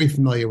I'm very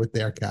familiar with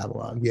their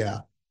catalog.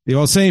 Yeah.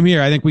 Well, same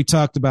here. I think we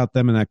talked about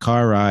them in that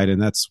car ride,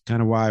 and that's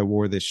kind of why I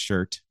wore this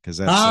shirt.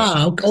 Because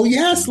oh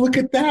yes, look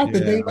at that. Yeah,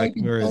 They Might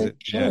Be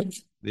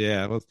Giants.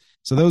 Yeah. Well,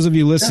 so those of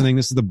you listening,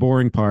 this is the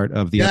boring part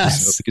of the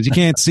episode because you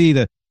can't see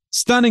the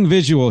stunning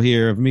visual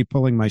here of me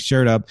pulling my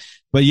shirt up.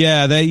 But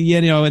yeah,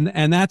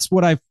 and that's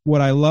what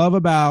I love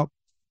about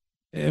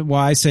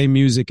why I say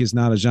music is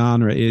not a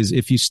genre is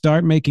if you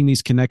start making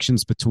these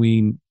connections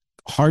between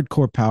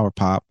hardcore power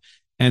pop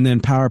and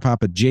then power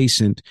pop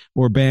adjacent,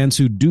 or bands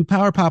who do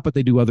power pop, but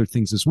they do other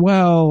things as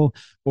well.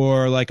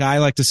 Or like I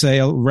like to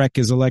say, Wreck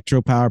is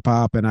electro power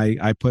pop, and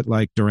I put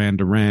like Duran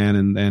Duran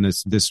and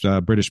it's this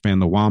British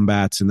band, the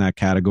Wombats, in that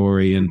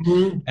category. And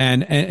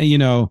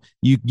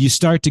you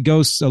start to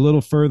go a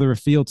little further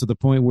afield to the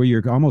point where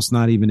you're almost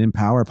not even in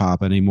power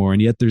pop anymore,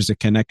 and yet there's a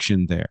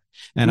connection there.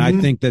 And I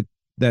think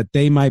that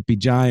They Might Be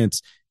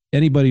Giants.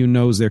 Anybody who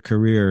knows their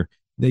career,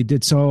 they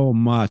did so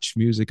much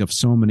music of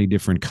so many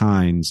different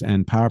kinds,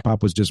 and power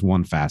pop was just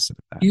one facet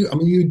of that.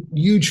 You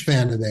huge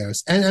fan of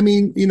theirs.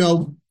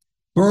 And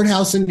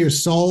Birdhouse in Your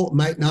Soul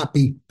might not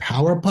be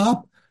power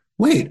pop.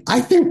 Wait,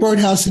 I think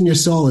Birdhouse in Your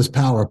Soul is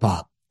power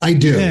pop. I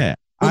do. Yeah,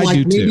 I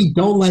do maybe too.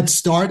 Don't Let's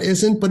Start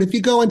isn't, but if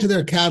you go into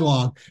their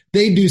catalog,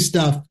 they do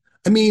stuff.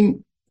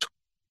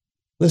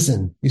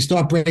 Listen, you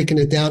start breaking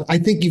it down. I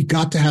think you've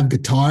got to have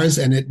guitars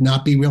and it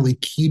not be really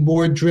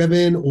keyboard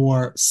driven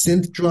or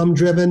synth drum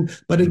driven.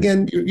 But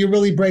again, you're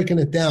really breaking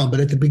it down. But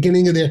at the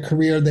beginning of their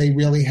career, they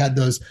really had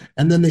those.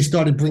 And then they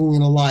started bringing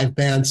in a live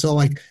band. So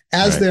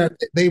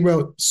they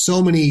wrote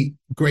so many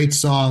great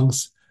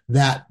songs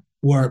that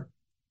were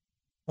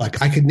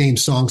like, I could name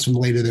songs from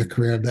later in their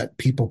career that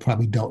people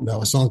probably don't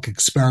know. A song like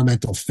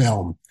Experimental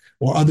Film,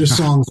 or other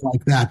songs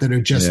like that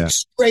are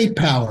just straight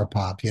power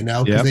pop,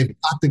 because they've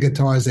got the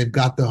guitars, they've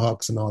got the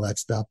hooks and all that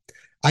stuff.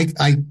 I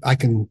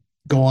can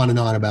go on and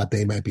on about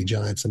They Might Be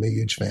Giants. I'm a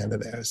huge fan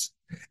of theirs.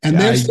 And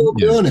they're still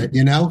doing it,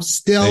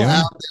 still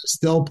out there,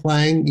 still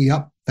playing.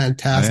 Yep,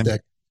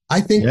 fantastic. I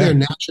think they're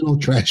national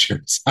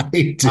treasures. I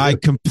do. I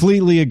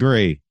completely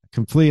agree.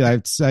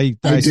 I saw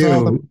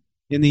them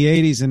in the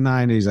 80s and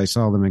 90s. I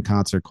saw them in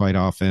concert quite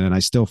often, and I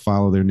still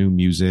follow their new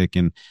music.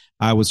 And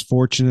I was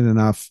fortunate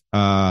enough,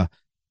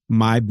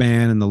 my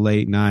band in the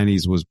late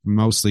 90s was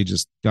mostly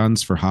just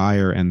Guns for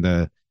Hire, and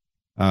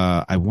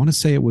I want to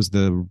say it was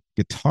the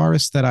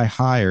guitarist that I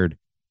hired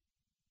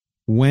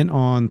went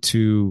on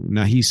to,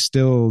 now he's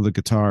still the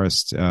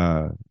guitarist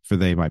for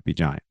They Might Be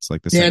Giants,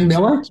 like the Dan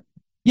Miller.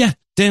 Yeah,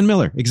 Dan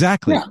Miller,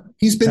 exactly. Yeah,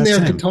 he's been their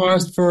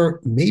guitarist for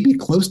maybe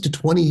close to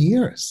 20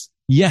 years.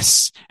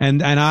 Yes,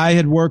 and I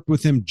had worked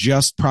with him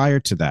just prior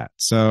to that,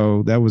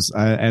 so that was,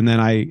 and then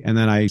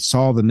I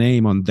saw the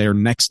name on their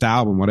next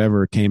album,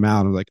 whatever came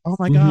out. I was like, oh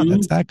my god,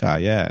 that's that guy,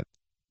 yeah.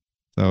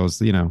 So it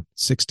was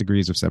 6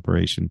 degrees of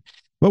separation.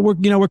 But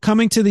we're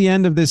coming to the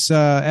end of this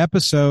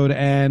episode,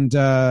 and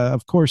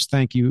of course,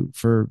 thank you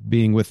for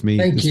being with me.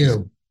 Thank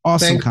you.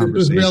 Awesome conversation. It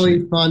was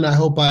really fun. I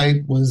hope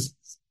I was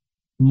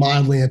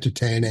mildly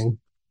entertaining.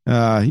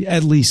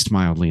 At least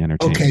mildly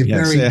entertaining. Okay,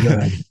 yes. very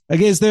good.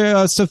 Okay, is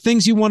there so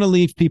things you want to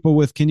leave people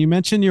with? Can you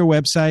mention your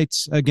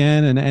websites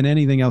again and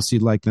anything else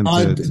you'd like them to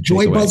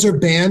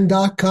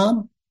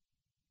joybuzzarband.com.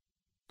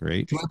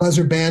 Great.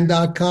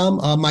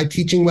 Joybuzzarband.com. My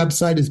teaching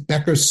website is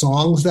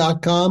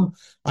beckersongs.com.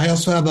 I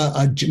also have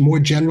a more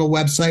general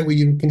website where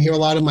you can hear a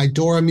lot of my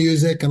Dora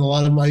music, and a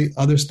lot of my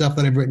other stuff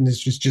that I've written is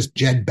just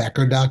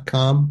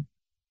jedbecker.com.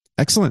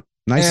 Excellent.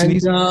 Nice and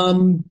easy.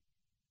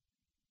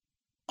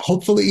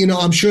 Hopefully,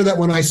 I'm sure that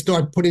when I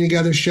start putting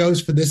together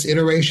shows for this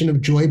iteration of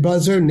Joy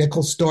Buzzer, Nick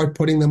will start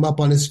putting them up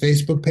on his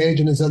Facebook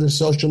page and his other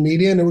social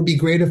media. And it would be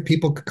great if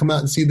people could come out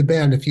and see the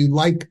band. If you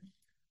like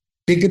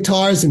big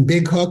guitars and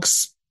big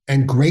hooks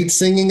and great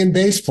singing and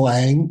bass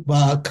playing,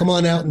 come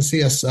on out and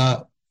see us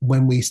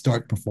when we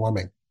start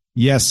performing.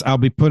 Yes, I'll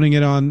be putting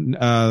it on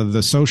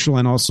the social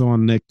and also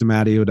on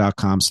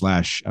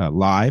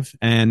nickdimatteo.com/live.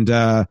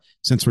 And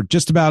since we're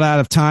just about out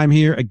of time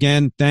here,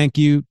 again, thank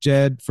you,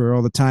 Jed, for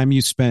all the time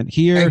you spent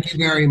here. Thank you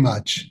very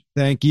much.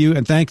 Thank you.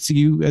 And thanks to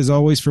you, as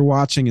always, for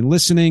watching and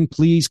listening.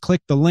 Please click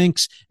the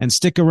links and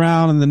stick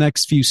around in the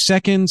next few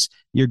seconds.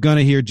 You're going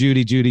to hear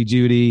Judy, Judy,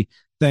 Judy.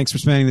 Thanks for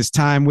spending this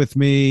time with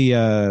me.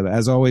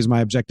 As always, my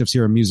objectives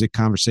here are music,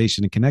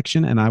 conversation, and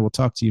connection. And I will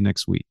talk to you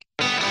next week.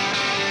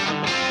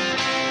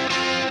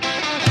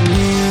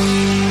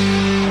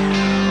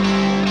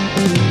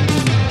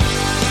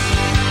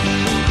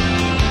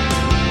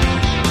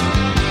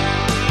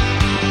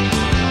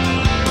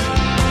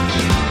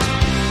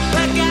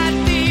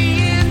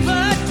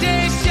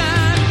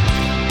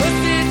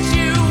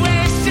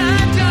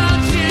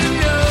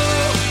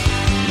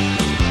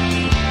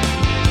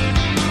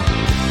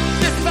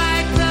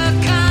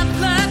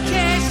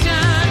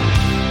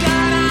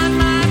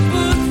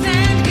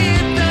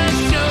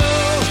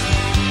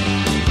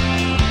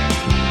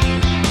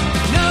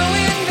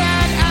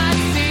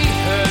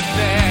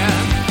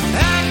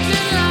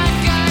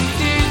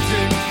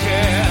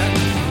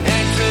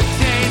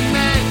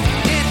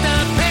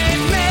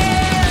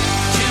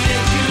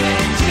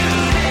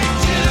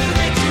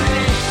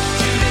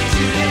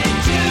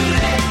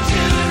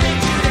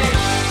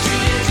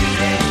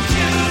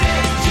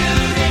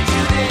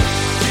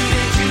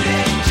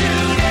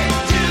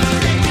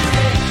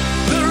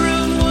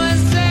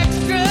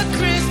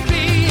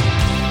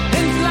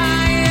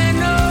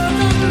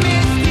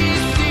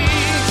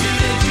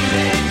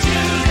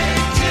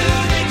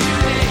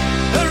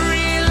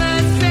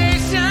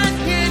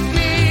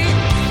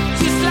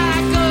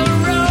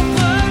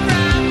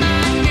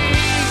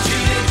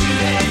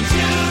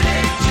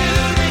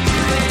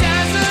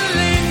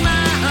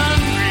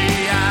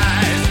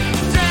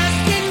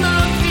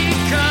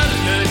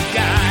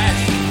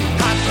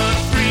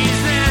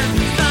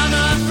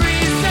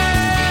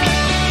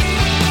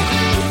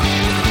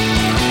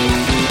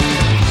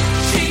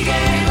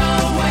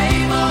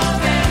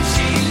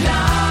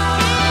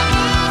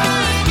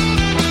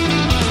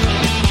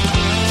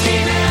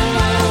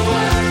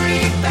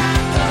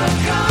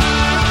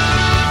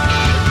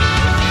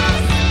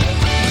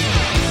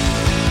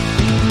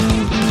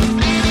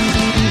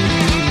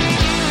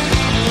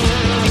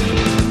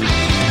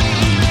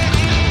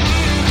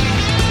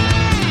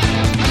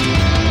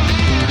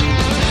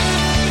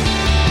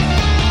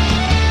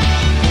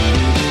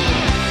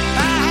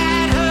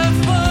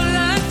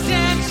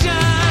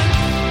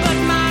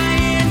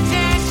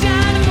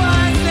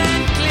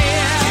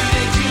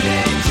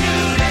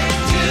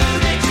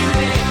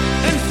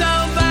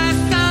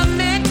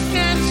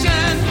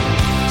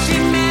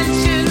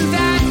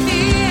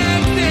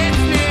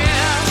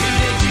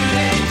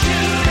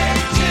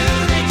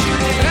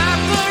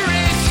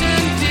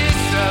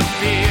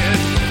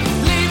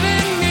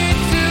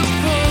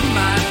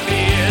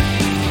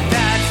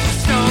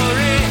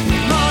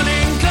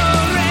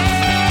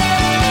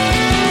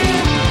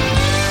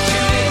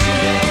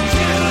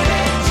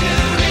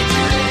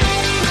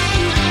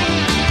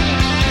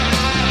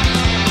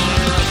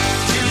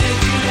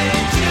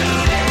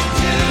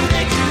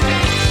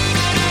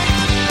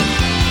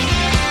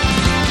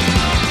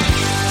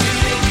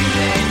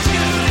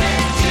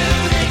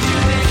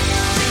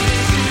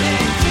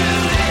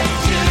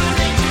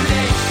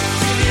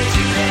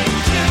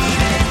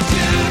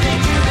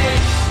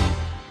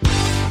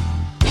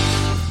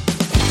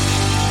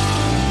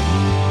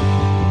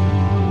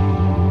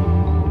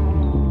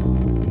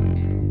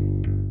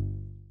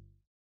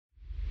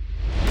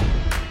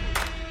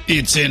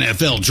 It's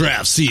NFL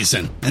draft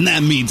season, and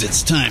that means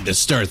it's time to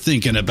start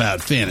thinking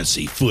about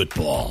fantasy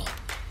football.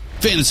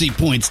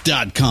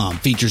 FantasyPoints.com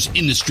features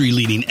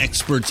industry-leading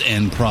experts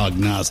and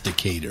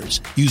prognosticators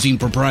using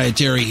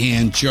proprietary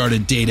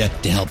hand-charted data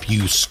to help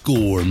you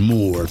score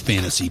more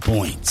fantasy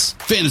points.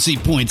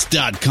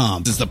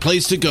 FantasyPoints.com is the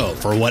place to go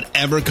for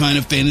whatever kind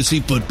of fantasy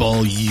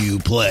football you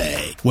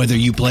play. Whether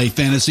you play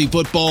fantasy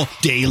football,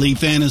 daily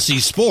fantasy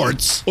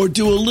sports, or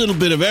do a little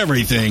bit of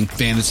everything,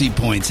 Fantasy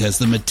Points has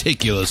the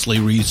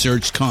meticulously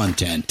researched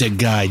content to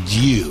guide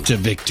you to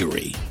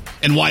victory.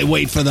 And why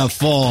wait for the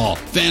fall?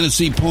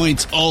 Fantasy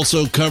Points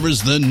also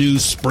covers the new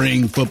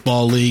spring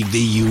football league,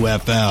 the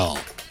UFL.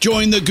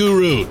 Join the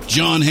guru,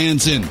 John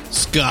Hansen,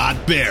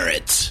 Scott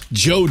Barrett,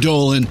 Joe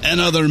Dolan,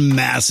 and other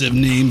massive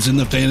names in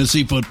the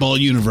fantasy football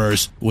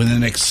universe with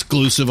an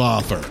exclusive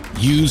offer.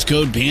 Use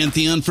code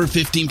Pantheon for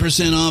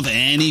 15% off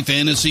any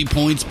Fantasy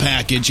Points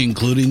package,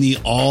 including the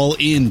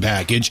all-in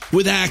package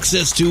with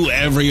access to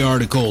every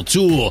article,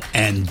 tool,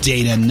 and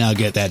data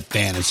nugget that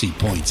Fantasy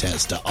Points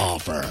has to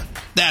offer.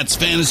 That's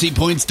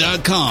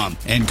fantasypoints.com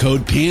and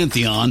code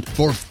Pantheon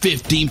for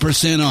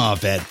 15%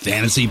 off at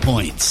Fantasy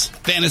Points.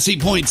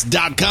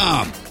 Fantasypoints.com.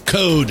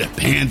 Code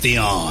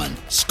Pantheon.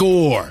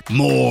 Score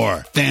more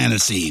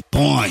fantasy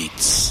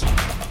points.